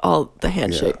like all the Yeah.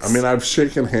 handshakes. I mean, I've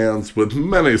shaken hands with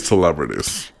many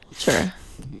celebrities, sure.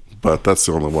 but that's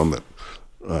the only one that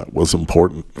was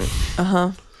important.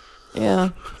 Yeah.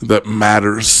 That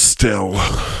matters still.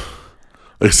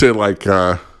 I say like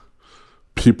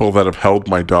people that have held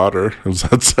my daughter. Does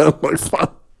that sound like fun?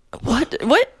 What?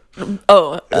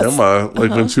 Oh, Emma,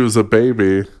 like when she was a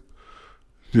baby.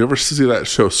 You ever see that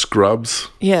show Scrubs?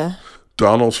 yeah.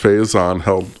 Donald Faison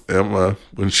held Emma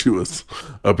when she was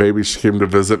a baby. She came to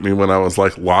visit me when I was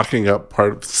like locking up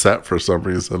part of the set for some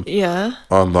reason Yeah.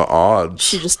 on the odds.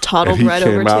 She just toddled and he right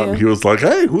came over out to you. and he was like,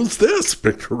 "Hey, who's this?"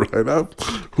 Picked her right up.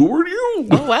 "Who are you?"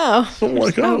 Oh, wow. I'm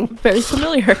like, "Oh, Very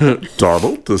familiar.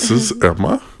 Donald, this is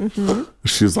Emma."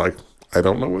 She's like, "I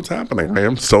don't know what's happening. I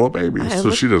am still a baby," so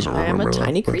she doesn't I am remember. a that,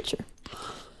 tiny but creature.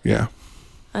 Yeah,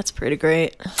 That's pretty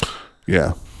great.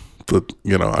 yeah. But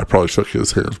I probably shook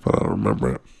his hand, but I don't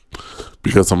remember it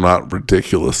because I'm not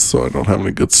ridiculous, so I don't have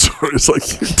any good stories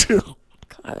like you do.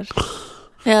 God.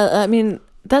 Yeah, I mean,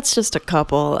 that's just a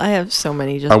couple. I have so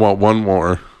many. Just I want one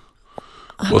more.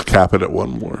 We'll cap it at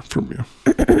one more from you.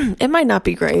 it might not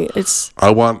be great. It's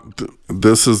I want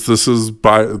this is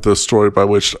by the story by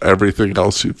which everything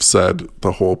else you've said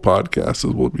the whole podcast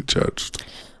will be judged.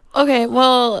 okay.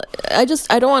 Well, I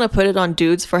don't want to put it on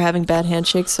dudes for having bad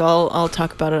handshakes, so I'll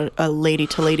talk about a lady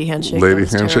to lady handshake. Lady That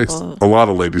was handshakes. terrible. A lot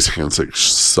of ladies' handshakes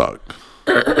suck.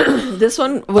 This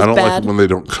one was I don't bad. like when they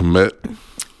don't commit.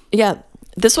 Yeah,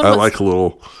 this one I was. like a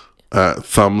little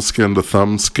thumb skin to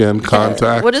thumb skin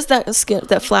contact. What is that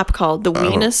flap called? The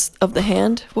weenus of the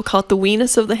hand? We'll call it the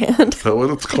weenus of the hand. Is that what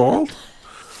it's called?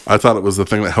 I thought it was the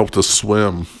thing that helped us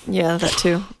swim. Yeah, that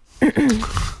too.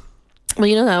 Well,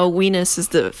 you know how a weenus is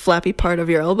the flappy part of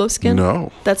your elbow skin?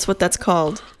 No, That's what that's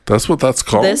called. That's what that's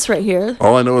called? This right here.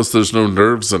 All I know is there's no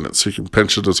nerves in it, so you can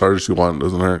pinch it as hard as you want. It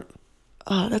doesn't hurt.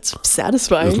 Oh, that's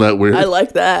satisfying. Isn't that weird? I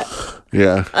like that.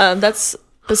 Yeah. That's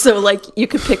so like you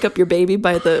could pick up your baby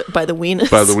by the weenus.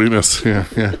 By the weenus. Yeah,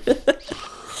 yeah.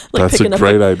 Like That's a picking up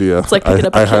great idea. It's like picking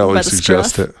up a I kitten highly by the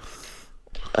suggest scruff.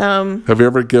 it. Have you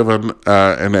ever given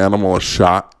an animal a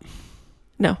shot?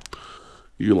 No.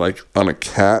 You like on a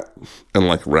cat and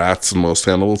like rats and most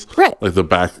animals, Right. like the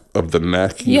back of the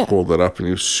neck, you Yeah. pull that up and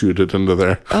you shoot it into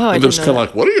there. Oh, I and they're didn't just know kind of that.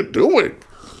 like, what are you doing?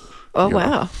 Oh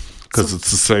wow. Because it's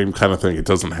the same kind of thing. It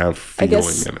doesn't have I feeling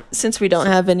guess in it. since we don't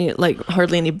have any like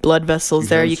hardly any blood vessels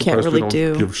there, I'm you can't surprised we really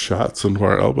don't do. give shots into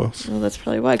our elbows. Well, that's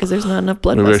probably why, because there's not enough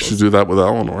blood Maybe I vessels. should do that with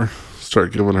Eleanor.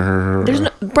 Start giving her. There's no,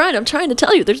 Brian, I'm trying to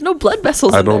tell you, there's no blood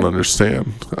vessels. I in don't there.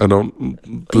 understand. I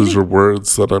don't. Those are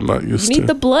words that I'm not used You need to.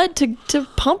 the blood to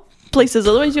pump places.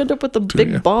 Otherwise, you end up with a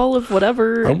big ya? ball of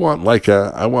whatever. I want a gun.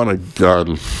 I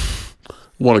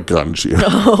want a gun, Gia.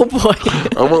 Oh boy.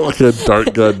 I want like a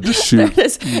dart gun to shoot It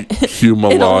is.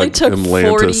 Humalog took and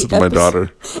 40 Lantis and my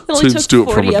daughter. It only So took do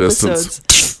it from 40 a distance.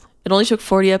 episodes. It only took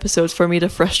 40 episodes for me to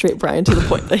frustrate Brian to the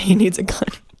point that he needs a gun.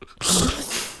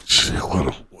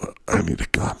 I need a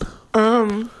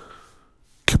gun.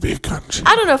 Could be a gun. Gia.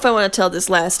 I don't know if I want to tell this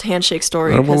last handshake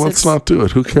story. Well, 'cause let's it's- not do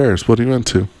it. Who cares? What are you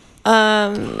into?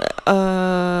 I'm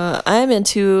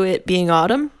into it being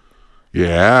autumn.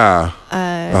 Yeah.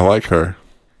 I like her.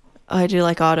 I do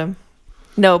like autumn.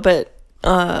 No, but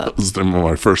That was the name of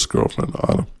my first girlfriend,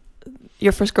 Autumn.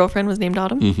 your first girlfriend was named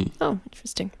Autumn? Mm-hmm. Oh,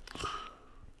 interesting.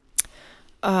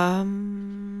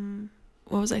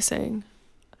 What was I saying?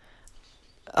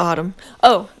 Autumn.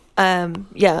 Oh,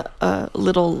 yeah,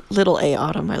 little A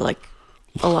Autumn I like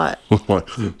a lot.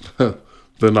 the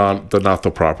not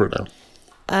the proper name.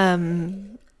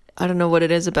 I don't know what it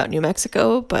is about New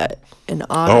Mexico, but in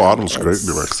autumn. Oh, Autumn's great it's-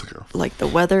 in New Mexico. Like the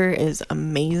weather is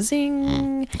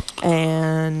amazing,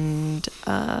 and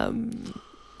I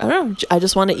don't know. I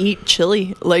just want to eat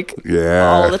chili like Yeah.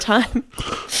 all the time,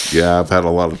 Yeah, I've had a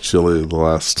lot of chili the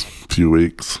last few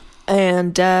weeks.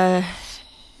 and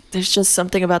there's just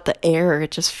something about the air.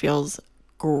 It just feels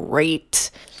great.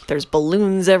 There's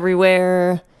balloons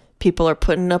everywhere. People are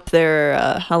putting up their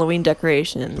Halloween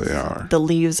decorations. They are. The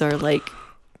leaves are like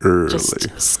Early.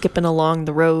 just skipping along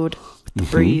the road with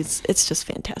the breeze. It's just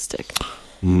fantastic.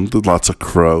 Lots of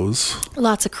crows.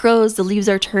 Lots of crows. The leaves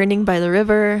are turning by the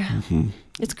river.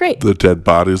 It's great. The dead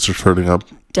bodies are turning up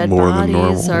Dead more than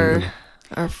bodies normal.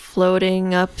 are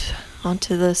floating up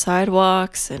onto the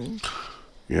sidewalks, and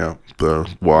Yeah, the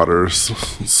water's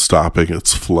stopping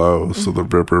its flow, so the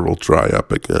river will dry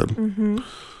up again.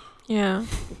 yeah,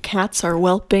 cats are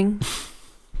whelping.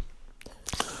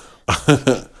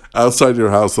 Outside your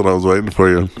house when I was waiting for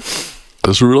you,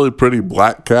 there's a really pretty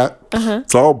black cat.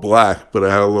 It's all black, but it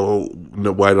had a little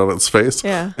white on its face.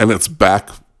 Yeah. And its back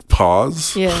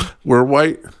paws Yeah. were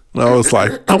white. And I was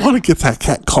like, I want to get that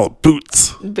cat called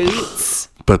Boots. Boots.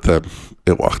 But then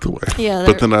it walked away. Yeah,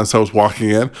 But then as I was walking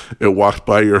in, it walked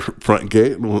by your front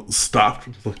gate and stopped.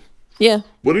 I was like, Yeah,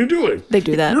 what are you doing? they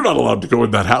do that. You're not allowed to go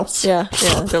in that house. Yeah,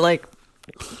 yeah. They're like,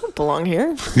 you don't belong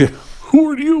here. Yeah. Who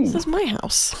are you? This is my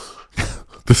house.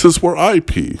 This is where I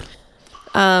pee.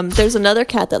 There's another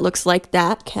cat that looks like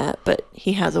that cat, but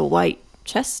he has a white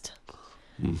chest.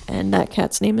 And that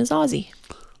cat's name is Ozzy.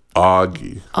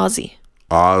 Augie. Ozzy.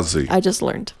 Ozzy. I just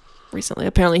learned recently.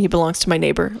 Apparently he belongs to my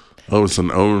neighbor. Oh, it's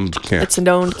an owned cat. It's an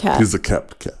owned cat. He's a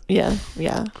kept cat. Yeah,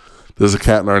 yeah. There's a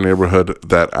cat in our neighborhood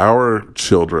that our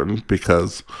children,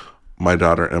 because my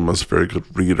daughter Emma's a very good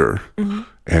reader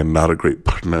and not a great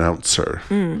pronouncer,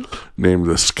 named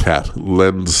this cat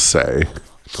Lindsay.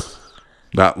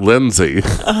 Not Lindsay,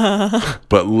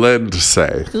 but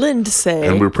Lindsay. Lindsay.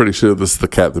 And we're pretty sure this is the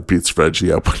cat that beats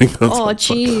Reggie up when he goes Oh,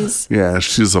 outside. jeez. Yeah,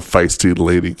 she's a feisty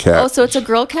lady cat. Oh, so it's a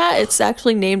girl cat? It's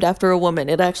actually named after a woman.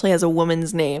 It actually has a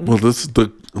woman's name. Well, this is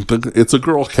the it's a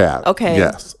girl cat. Okay.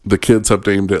 Yes, the kids have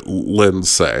named it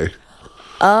Lindsay.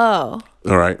 Oh.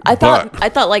 All right. I thought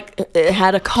but, like it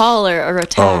had a collar or a oh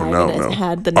tag no, and it no.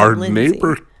 had the name Our Lindsay.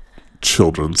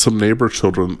 some neighbor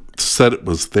children said it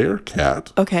was their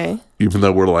cat. Okay. Even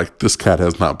though we're like, this cat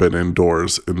has not been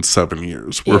indoors in 7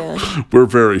 years. Yeah. We're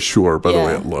very sure by the way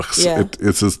Yeah. it looks. Yeah.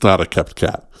 It's not a kept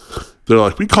cat. They're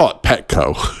like, we call it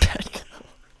Petco.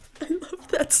 I love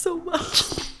that so much.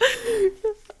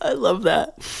 I love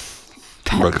that.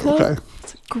 I'm like, Petco? okay.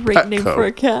 Great name Petco. for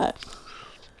a cat.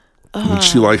 And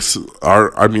she likes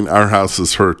our house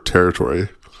is her territory,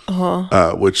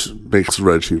 which makes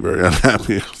Reggie very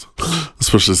unhappy,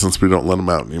 especially since we don't let him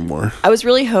out anymore. I was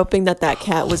really hoping that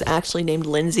cat was actually named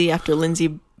Lindsay after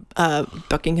Lindsay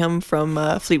Buckingham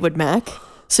from Fleetwood Mac.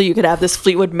 So you could have this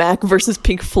Fleetwood Mac versus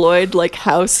Pink Floyd like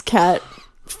house cat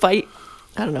fight.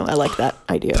 I don't know. I like that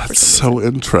idea. That's so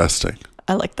interesting.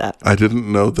 I like that. I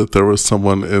didn't know that there was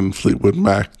someone in Fleetwood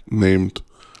Mac named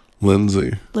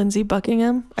Lindsay. Lindsey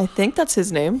Buckingham. I think that's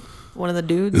his name. One of the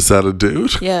dudes. Is that a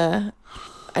dude? Yeah.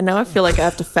 And now I feel like I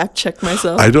have to fact check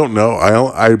myself. I don't know.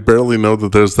 I barely know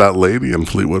that there's that lady in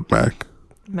Fleetwood Mac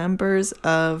Members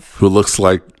of. who looks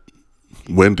like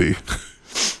Wendy.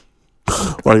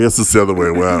 Well, I guess it's the other way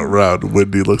around.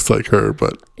 Wendy looks like her,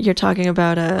 but You're talking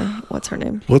about what's her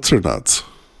name? what's her nuts?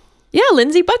 Yeah,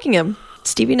 Lindsey Buckingham.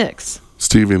 Stevie Nicks.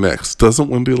 Stevie Nicks. Doesn't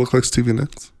Wendy look like Stevie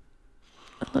Nicks?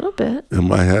 A little bit. In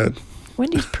my head.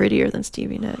 Wendy's prettier than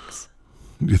Stevie Nicks.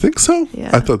 You think so? Yeah.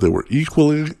 I thought they were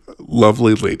equally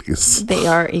lovely ladies. They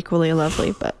are equally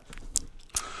lovely, but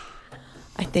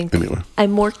I think Anyway.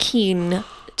 I'm more keen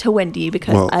to Wendy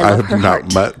because Well, I I love have her not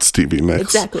heart. met Stevie Nicks.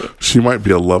 Exactly. She might be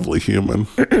a lovely human.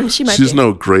 She might She's be.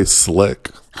 no Grace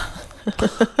Slick.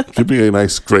 Give me a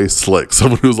nice Grace Slick.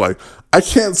 Someone who's like, I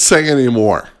can't sing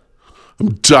anymore. I'm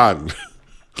done.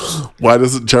 Why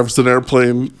doesn't Jefferson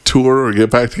Airplane tour or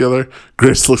get back together?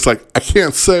 Grace looks like, I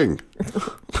can't sing.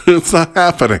 It's not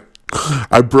happening.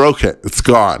 I broke it. It's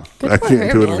gone. Good I for can't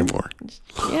her, do it man. anymore.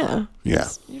 Yeah. Yeah.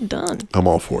 You're done. I'm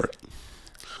all for it.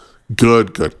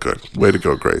 Good. Way to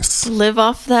go, Grace. Live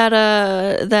off that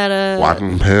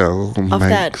One pill off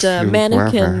makes that you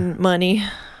mannequin money.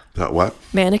 better. That what?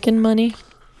 Mannequin money?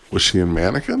 Was she in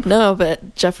Mannequin? No,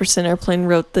 but Jefferson Airplane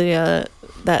wrote the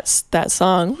that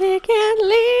song. We can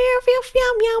live,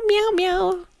 meow meow meow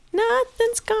meow.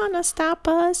 Nothing's gonna stop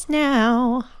us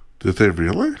now. Did they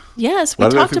really? Yes, we Why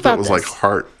did I talked think about that was this. like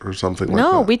Heart or something like that?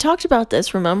 No, we talked about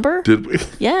this, remember? Did we?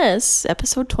 Yes,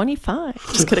 episode 25.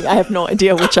 Just kidding. I have no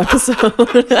idea which episode.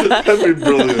 That'd be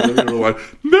brilliant. And we were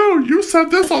like, no, you said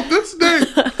this on this day.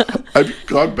 I've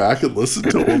gone back and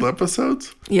listened to old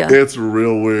episodes. Yeah. It's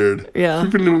real weird. Yeah.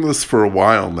 We've been doing this for a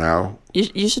while now.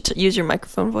 You should use your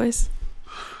microphone voice.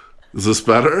 Is this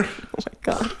better? Oh my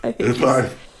god, I hate If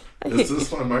you. is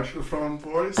this my microphone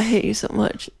voice? I hate you so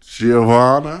much.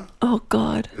 Giovanna? Oh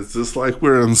god. Is this like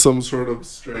we're in some sort of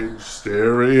strange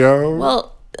stereo?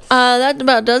 Well, that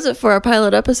about does it for our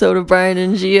pilot episode of Brian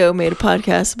and Gio made a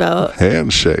podcast about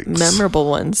Handshakes. memorable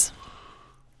ones.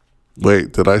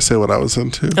 Wait, did I say what I was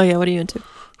into? Oh yeah, what are you into?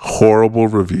 Horrible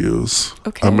reviews.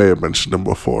 Okay. I may have mentioned him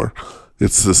before.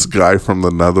 It's this guy from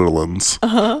the Netherlands.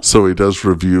 So he does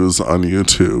reviews on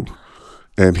YouTube.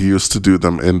 And he used to do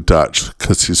them in Dutch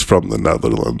because he's from the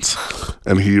Netherlands.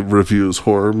 And he reviews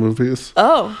horror movies.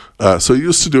 Oh, So he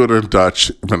used to do it in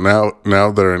Dutch, but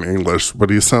now they're in English. But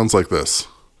he sounds like this.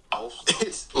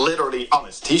 It's literally on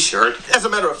his t-shirt. As a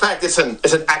matter of fact, it's an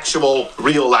actual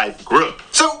real-life group.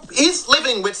 So he's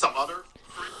living with some other...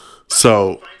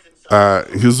 So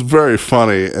he's very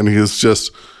funny, and he's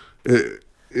just...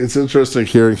 It's interesting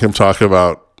hearing him talk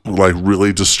about like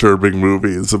really disturbing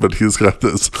movies, but he's got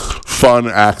this fun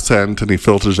accent, and he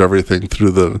filters everything through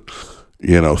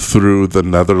the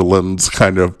Netherlands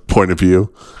kind of point of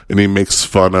view, and he makes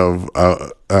fun of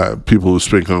people who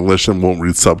speak English and won't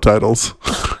read subtitles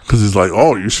because he's like,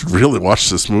 "Oh, you should really watch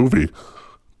this movie.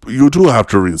 You do have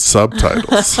to read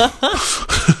subtitles."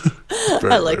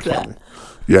 I like that. funny.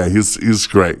 Yeah, he's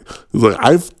great. He's like,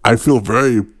 I feel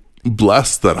very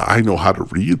blessed that I know how to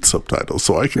read subtitles,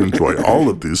 so I can enjoy all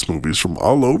of these movies from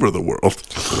all over the world.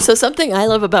 So something I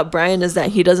love about Brian is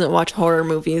that he doesn't watch horror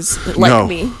movies like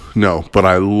me, No, but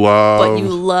I love but you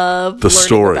love the learning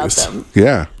stories. about them.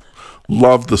 Yeah,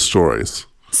 love the stories.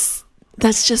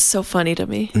 That's just so funny to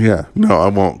me. Yeah, no, I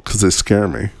won't because they scare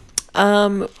me.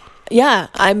 Yeah,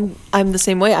 I'm the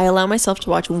same way. I allow myself to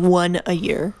watch one a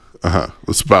year.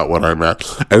 That's about what I'm at,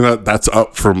 and that's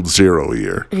up from 0 a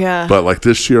year. Yeah. But like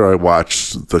this year, I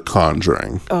watched The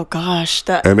Conjuring, Oh gosh,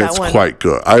 that and that it's one. quite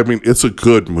good. I mean, it's a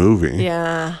good movie.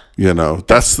 Yeah. You know,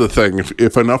 that's the thing.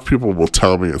 If enough people will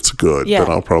tell me it's good, Yeah. then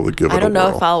I'll probably give it a I don't know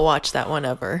whirl. if I'll watch that one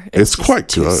ever. It's just quite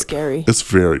too good. scary. It's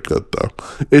very good though.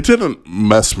 It didn't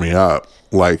mess me up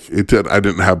like it did. I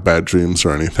didn't have bad dreams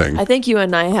or anything. I think you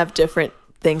and I have different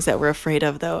things that we're afraid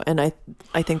of, though, and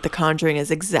I think The Conjuring is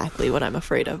exactly what I'm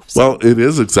afraid of. So. Well, it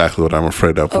is exactly what I'm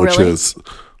afraid of, which really? is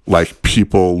like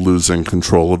people losing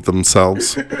control of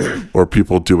themselves or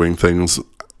people doing things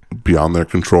beyond their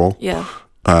control. Yeah.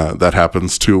 That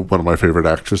happens to one of my favorite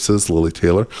actresses, Lily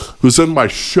Taylor, who's in my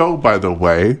show, by the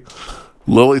way.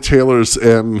 Lily Taylor's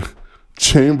in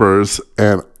Chambers,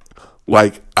 and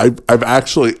like I've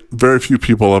actually, very few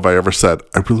people have I ever said,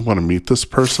 I really want to meet this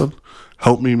person.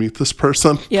 help me meet this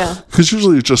person. Yeah. Because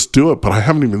usually you just do it, but I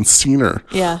haven't even seen her.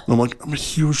 Yeah. And I'm like, I'm a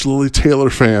huge Lily Taylor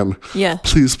fan. Yeah.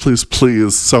 Please, please,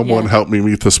 please, someone Yeah. help me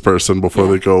meet this person before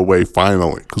Yeah. they go away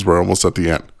finally, because we're almost at the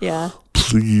end. Yeah.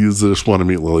 Please, I just want to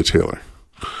meet Lily Taylor.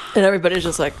 And everybody's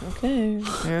just like, okay.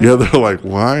 Yeah, they're like,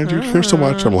 why do you care so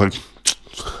much? I'm like,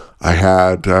 I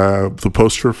had the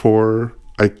poster for,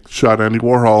 I shot Andy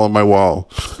Warhol on my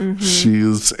wall.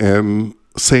 She's in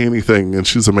Say Anything, and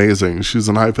she's amazing. She's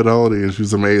in High Fidelity, and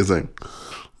she's amazing.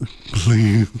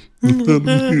 Please,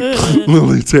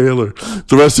 Lily Taylor.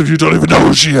 The rest of you don't even know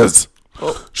who she is.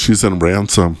 She's in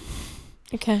Ransom.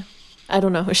 Okay. I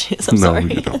don't know who she is. I'm No,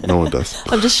 sorry. you don't. No one does.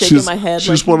 I'm just shaking my head.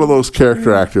 She's like, one of those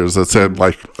character actors that's in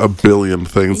like a billion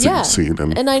things that yeah. you've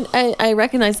seen. And I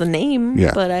recognize the name,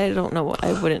 Yeah. but I don't know.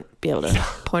 I wouldn't be able to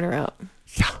point her out.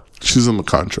 She's in The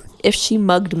Conjuring. If she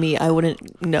mugged me, I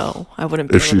wouldn't know. I wouldn't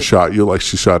be If able she to. shot you like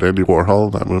she shot Andy Warhol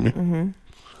in that movie.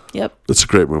 Yep. It's a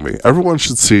great movie. Everyone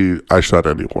should see I Shot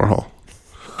Andy Warhol.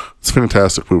 It's a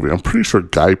fantastic movie. I'm pretty sure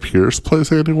Guy Pearce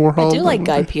plays Andy Warhol. I do in that like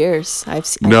Guy movie. Pearce. I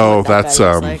No, know what that that's,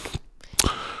 guy looks like.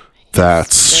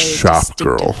 That's Very Shop distinctive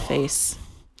Girl, face.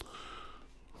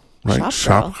 right? Shop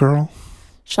Shop Girl?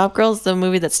 Shop Girl's the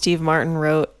movie that Steve Martin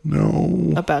wrote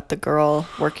No. about the girl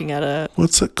working at a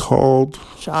What's it called?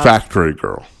 shop. Factory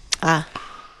Girl.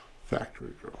 Factory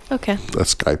Girl. Okay.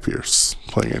 That's Guy Pearce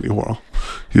playing Andy Warhol.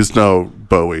 He's no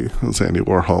Bowie. It's Andy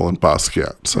Warhol and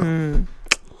Basquiat. So,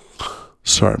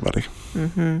 sorry, buddy.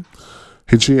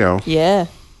 Hey, Gio. Yeah.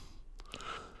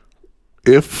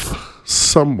 If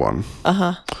someone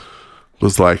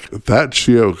was like, that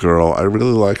Gio girl, I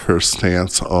really like her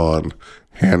stance on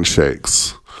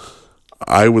handshakes,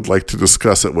 I would like to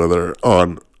discuss it with her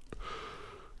on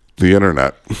the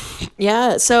internet.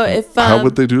 Yeah. So How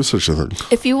would they do such a thing?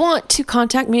 if you want to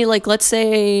contact me, like let's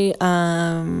say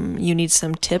you need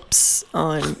some tips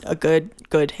on a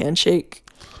good handshake,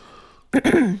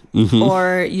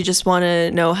 or you just want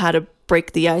to know how to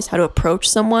break the ice, how to approach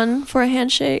someone for a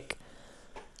handshake,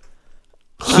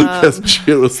 I guess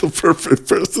Gio is the perfect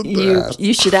person to ask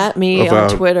you should at me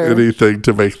about on Twitter. anything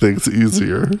to make things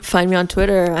easier. Find me on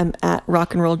Twitter. I'm at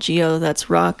Rock and Roll Geo. That's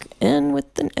rock and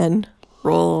with an N.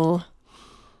 Roll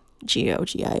Geo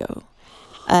Gio.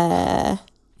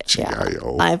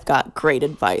 Gio. I've got great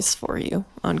advice for you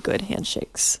on good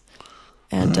handshakes.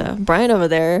 And Brian over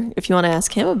there, if you want to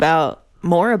ask him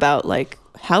more about like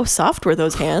how soft were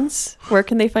those hands, where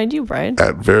can they find you, Brian?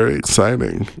 At Very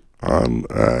Exciting on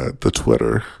the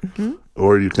Twitter.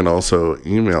 Or you can also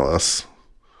email us.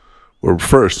 Or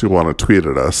first, you want to tweet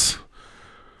at us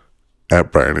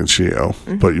at Brian and Gio.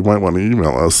 But you might want to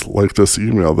email us like this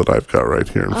email that I've got right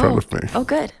here in front of me. Oh,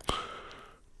 good.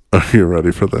 Are you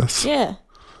ready for this? Yeah.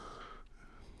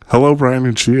 Hello, Brian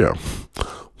and Gio.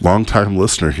 Long-time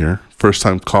listener here.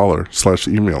 First-time caller /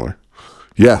 emailer.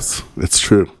 Yes, it's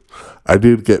true. I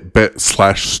did get bit /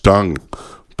 stung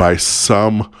by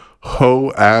some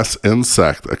hoe-ass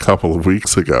insect a couple of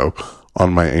weeks ago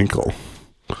on my ankle.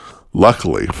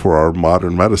 Luckily, for our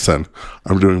modern medicine,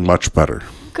 I'm doing much better.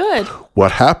 Good.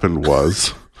 What happened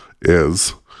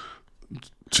is,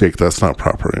 Jake, that's not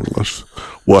proper English.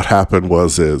 What happened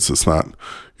it's not,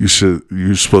 you're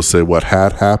supposed to say what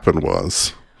had happened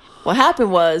was. What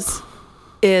happened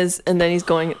is, and then he's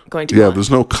going to Yeah, go on.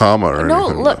 there's no comma or No,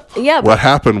 anything. look, yeah, What but-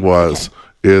 happened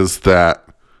is that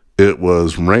it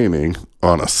was raining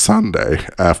on a Sunday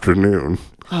afternoon.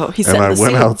 Oh, he And set I the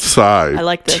went scene. outside I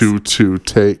like this. to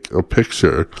take a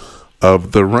picture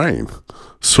of the rain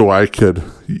so I could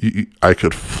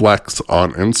flex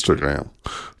on Instagram.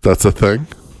 That's a thing?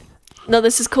 No,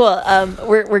 this is cool.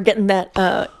 We're getting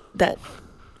that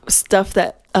stuff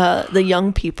that the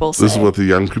young people say. This is what the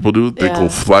young people do? They go Yeah.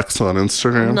 flex on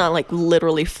Instagram? Not like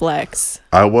literally flex.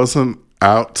 I wasn't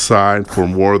outside for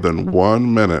more than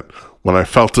 1 minute when I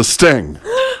felt a sting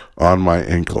on my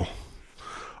ankle.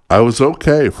 I was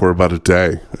okay for about a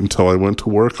day until I went to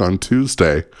work on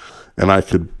Tuesday and I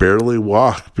could barely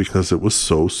walk because it was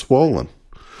so swollen.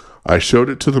 I showed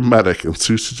it to the medic and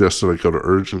Sue suggested I go to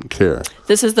urgent care.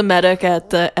 This is the medic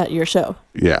at your show.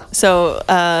 Yeah. So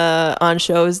on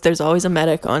shows, there's always a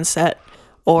medic on set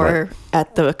or Right.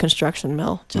 at the construction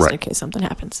mill, just Right. in case something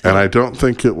happens. And I don't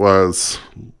think it was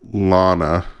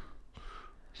Lana,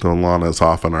 though Lana is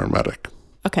often our medic.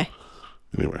 Okay.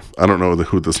 Anyway, I don't know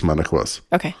who this medic was.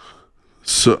 Okay.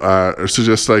 So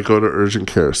suggested I go to urgent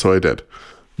care, so I did.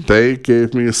 They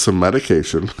gave me some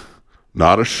medication,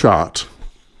 not a shot.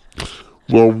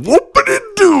 Well,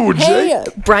 whoop-a-doo, Jake, Hey,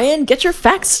 Brian, get your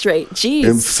facts straight. Jeez.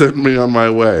 and sent me on my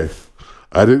way.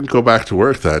 I didn't go back to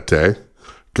work that day.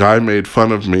 Guy made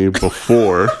fun of me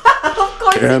before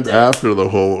and after the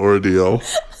whole ordeal.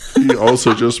 He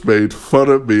also just made fun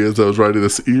of me as I was writing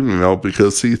this email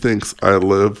because he thinks I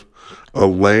live a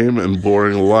lame and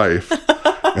boring life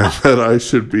and that I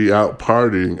should be out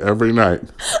partying every night.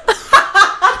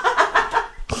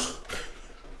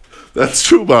 That's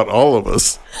true about all of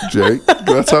us, Jake.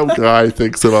 That's how Guy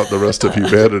thinks about the rest of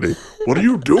humanity. What are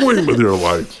you doing with your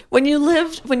life? When you've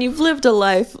lived a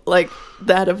life like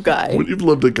that of Guy. When you've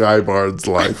lived a Guy Barnes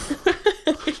life.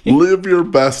 Live your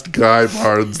best Guy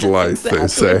Barnes life, they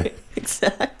say.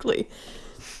 Exactly.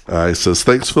 He says,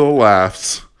 thanks for the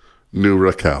laughs, new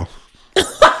Raquel.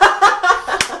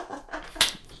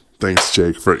 Thanks,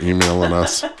 Jake, for emailing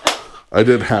us. I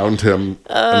did hound him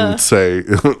and say,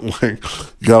 like,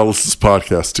 you gotta listen to this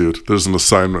podcast, dude. There's an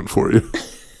assignment for you.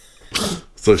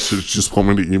 So should you just want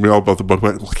me to email about the book?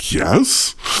 I'm like,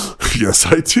 yes. Yes,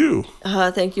 I do.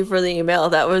 Thank you for the email.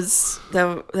 That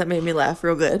made me laugh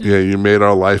real good. Yeah, you made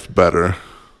our life better.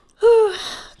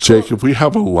 Jake, if we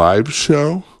have a live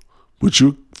show, would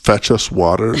you fetch us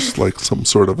waters like some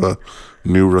sort of a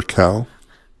new Raquel?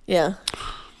 Yeah.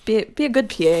 Be a good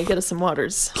PA. Get us some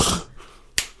waters.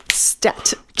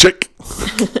 Stat. Jake,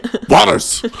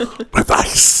 waters with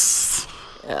ice.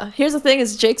 Yeah. Here's the thing: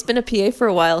 is Jake's been a PA for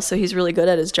a while, so he's really good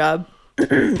at his job.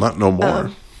 Not no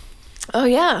more. Oh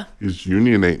yeah. He's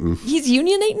unionating. He's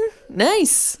unionating.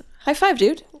 Nice. High five,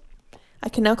 dude. I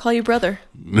can now call you brother.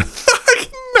 I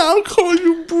can now call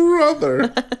you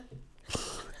brother.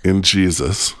 In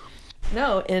Jesus.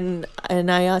 No, in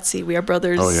IATSE. We are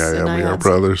brothers. Oh yeah, in we are IATSE.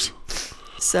 brothers.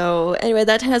 So anyway,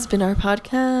 that has been our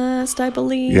podcast, I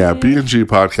believe. Yeah,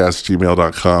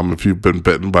 bngpodcast@gmail.com. If you've been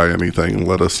bitten by anything,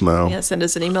 let us know. Yeah, send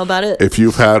us an email about it. If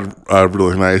you've had a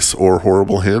really nice or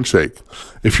horrible handshake.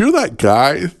 If you're that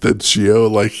guy that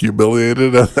Gio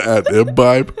humiliated at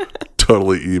Imbibe,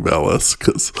 totally email us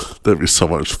because that'd be so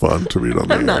much fun to read on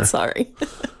the air. I'm not sorry.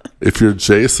 If you're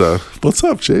Jasa, what's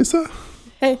up, Jasa?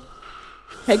 Hey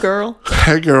girl.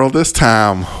 Hey girl, this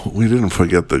time we didn't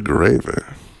forget the gravy.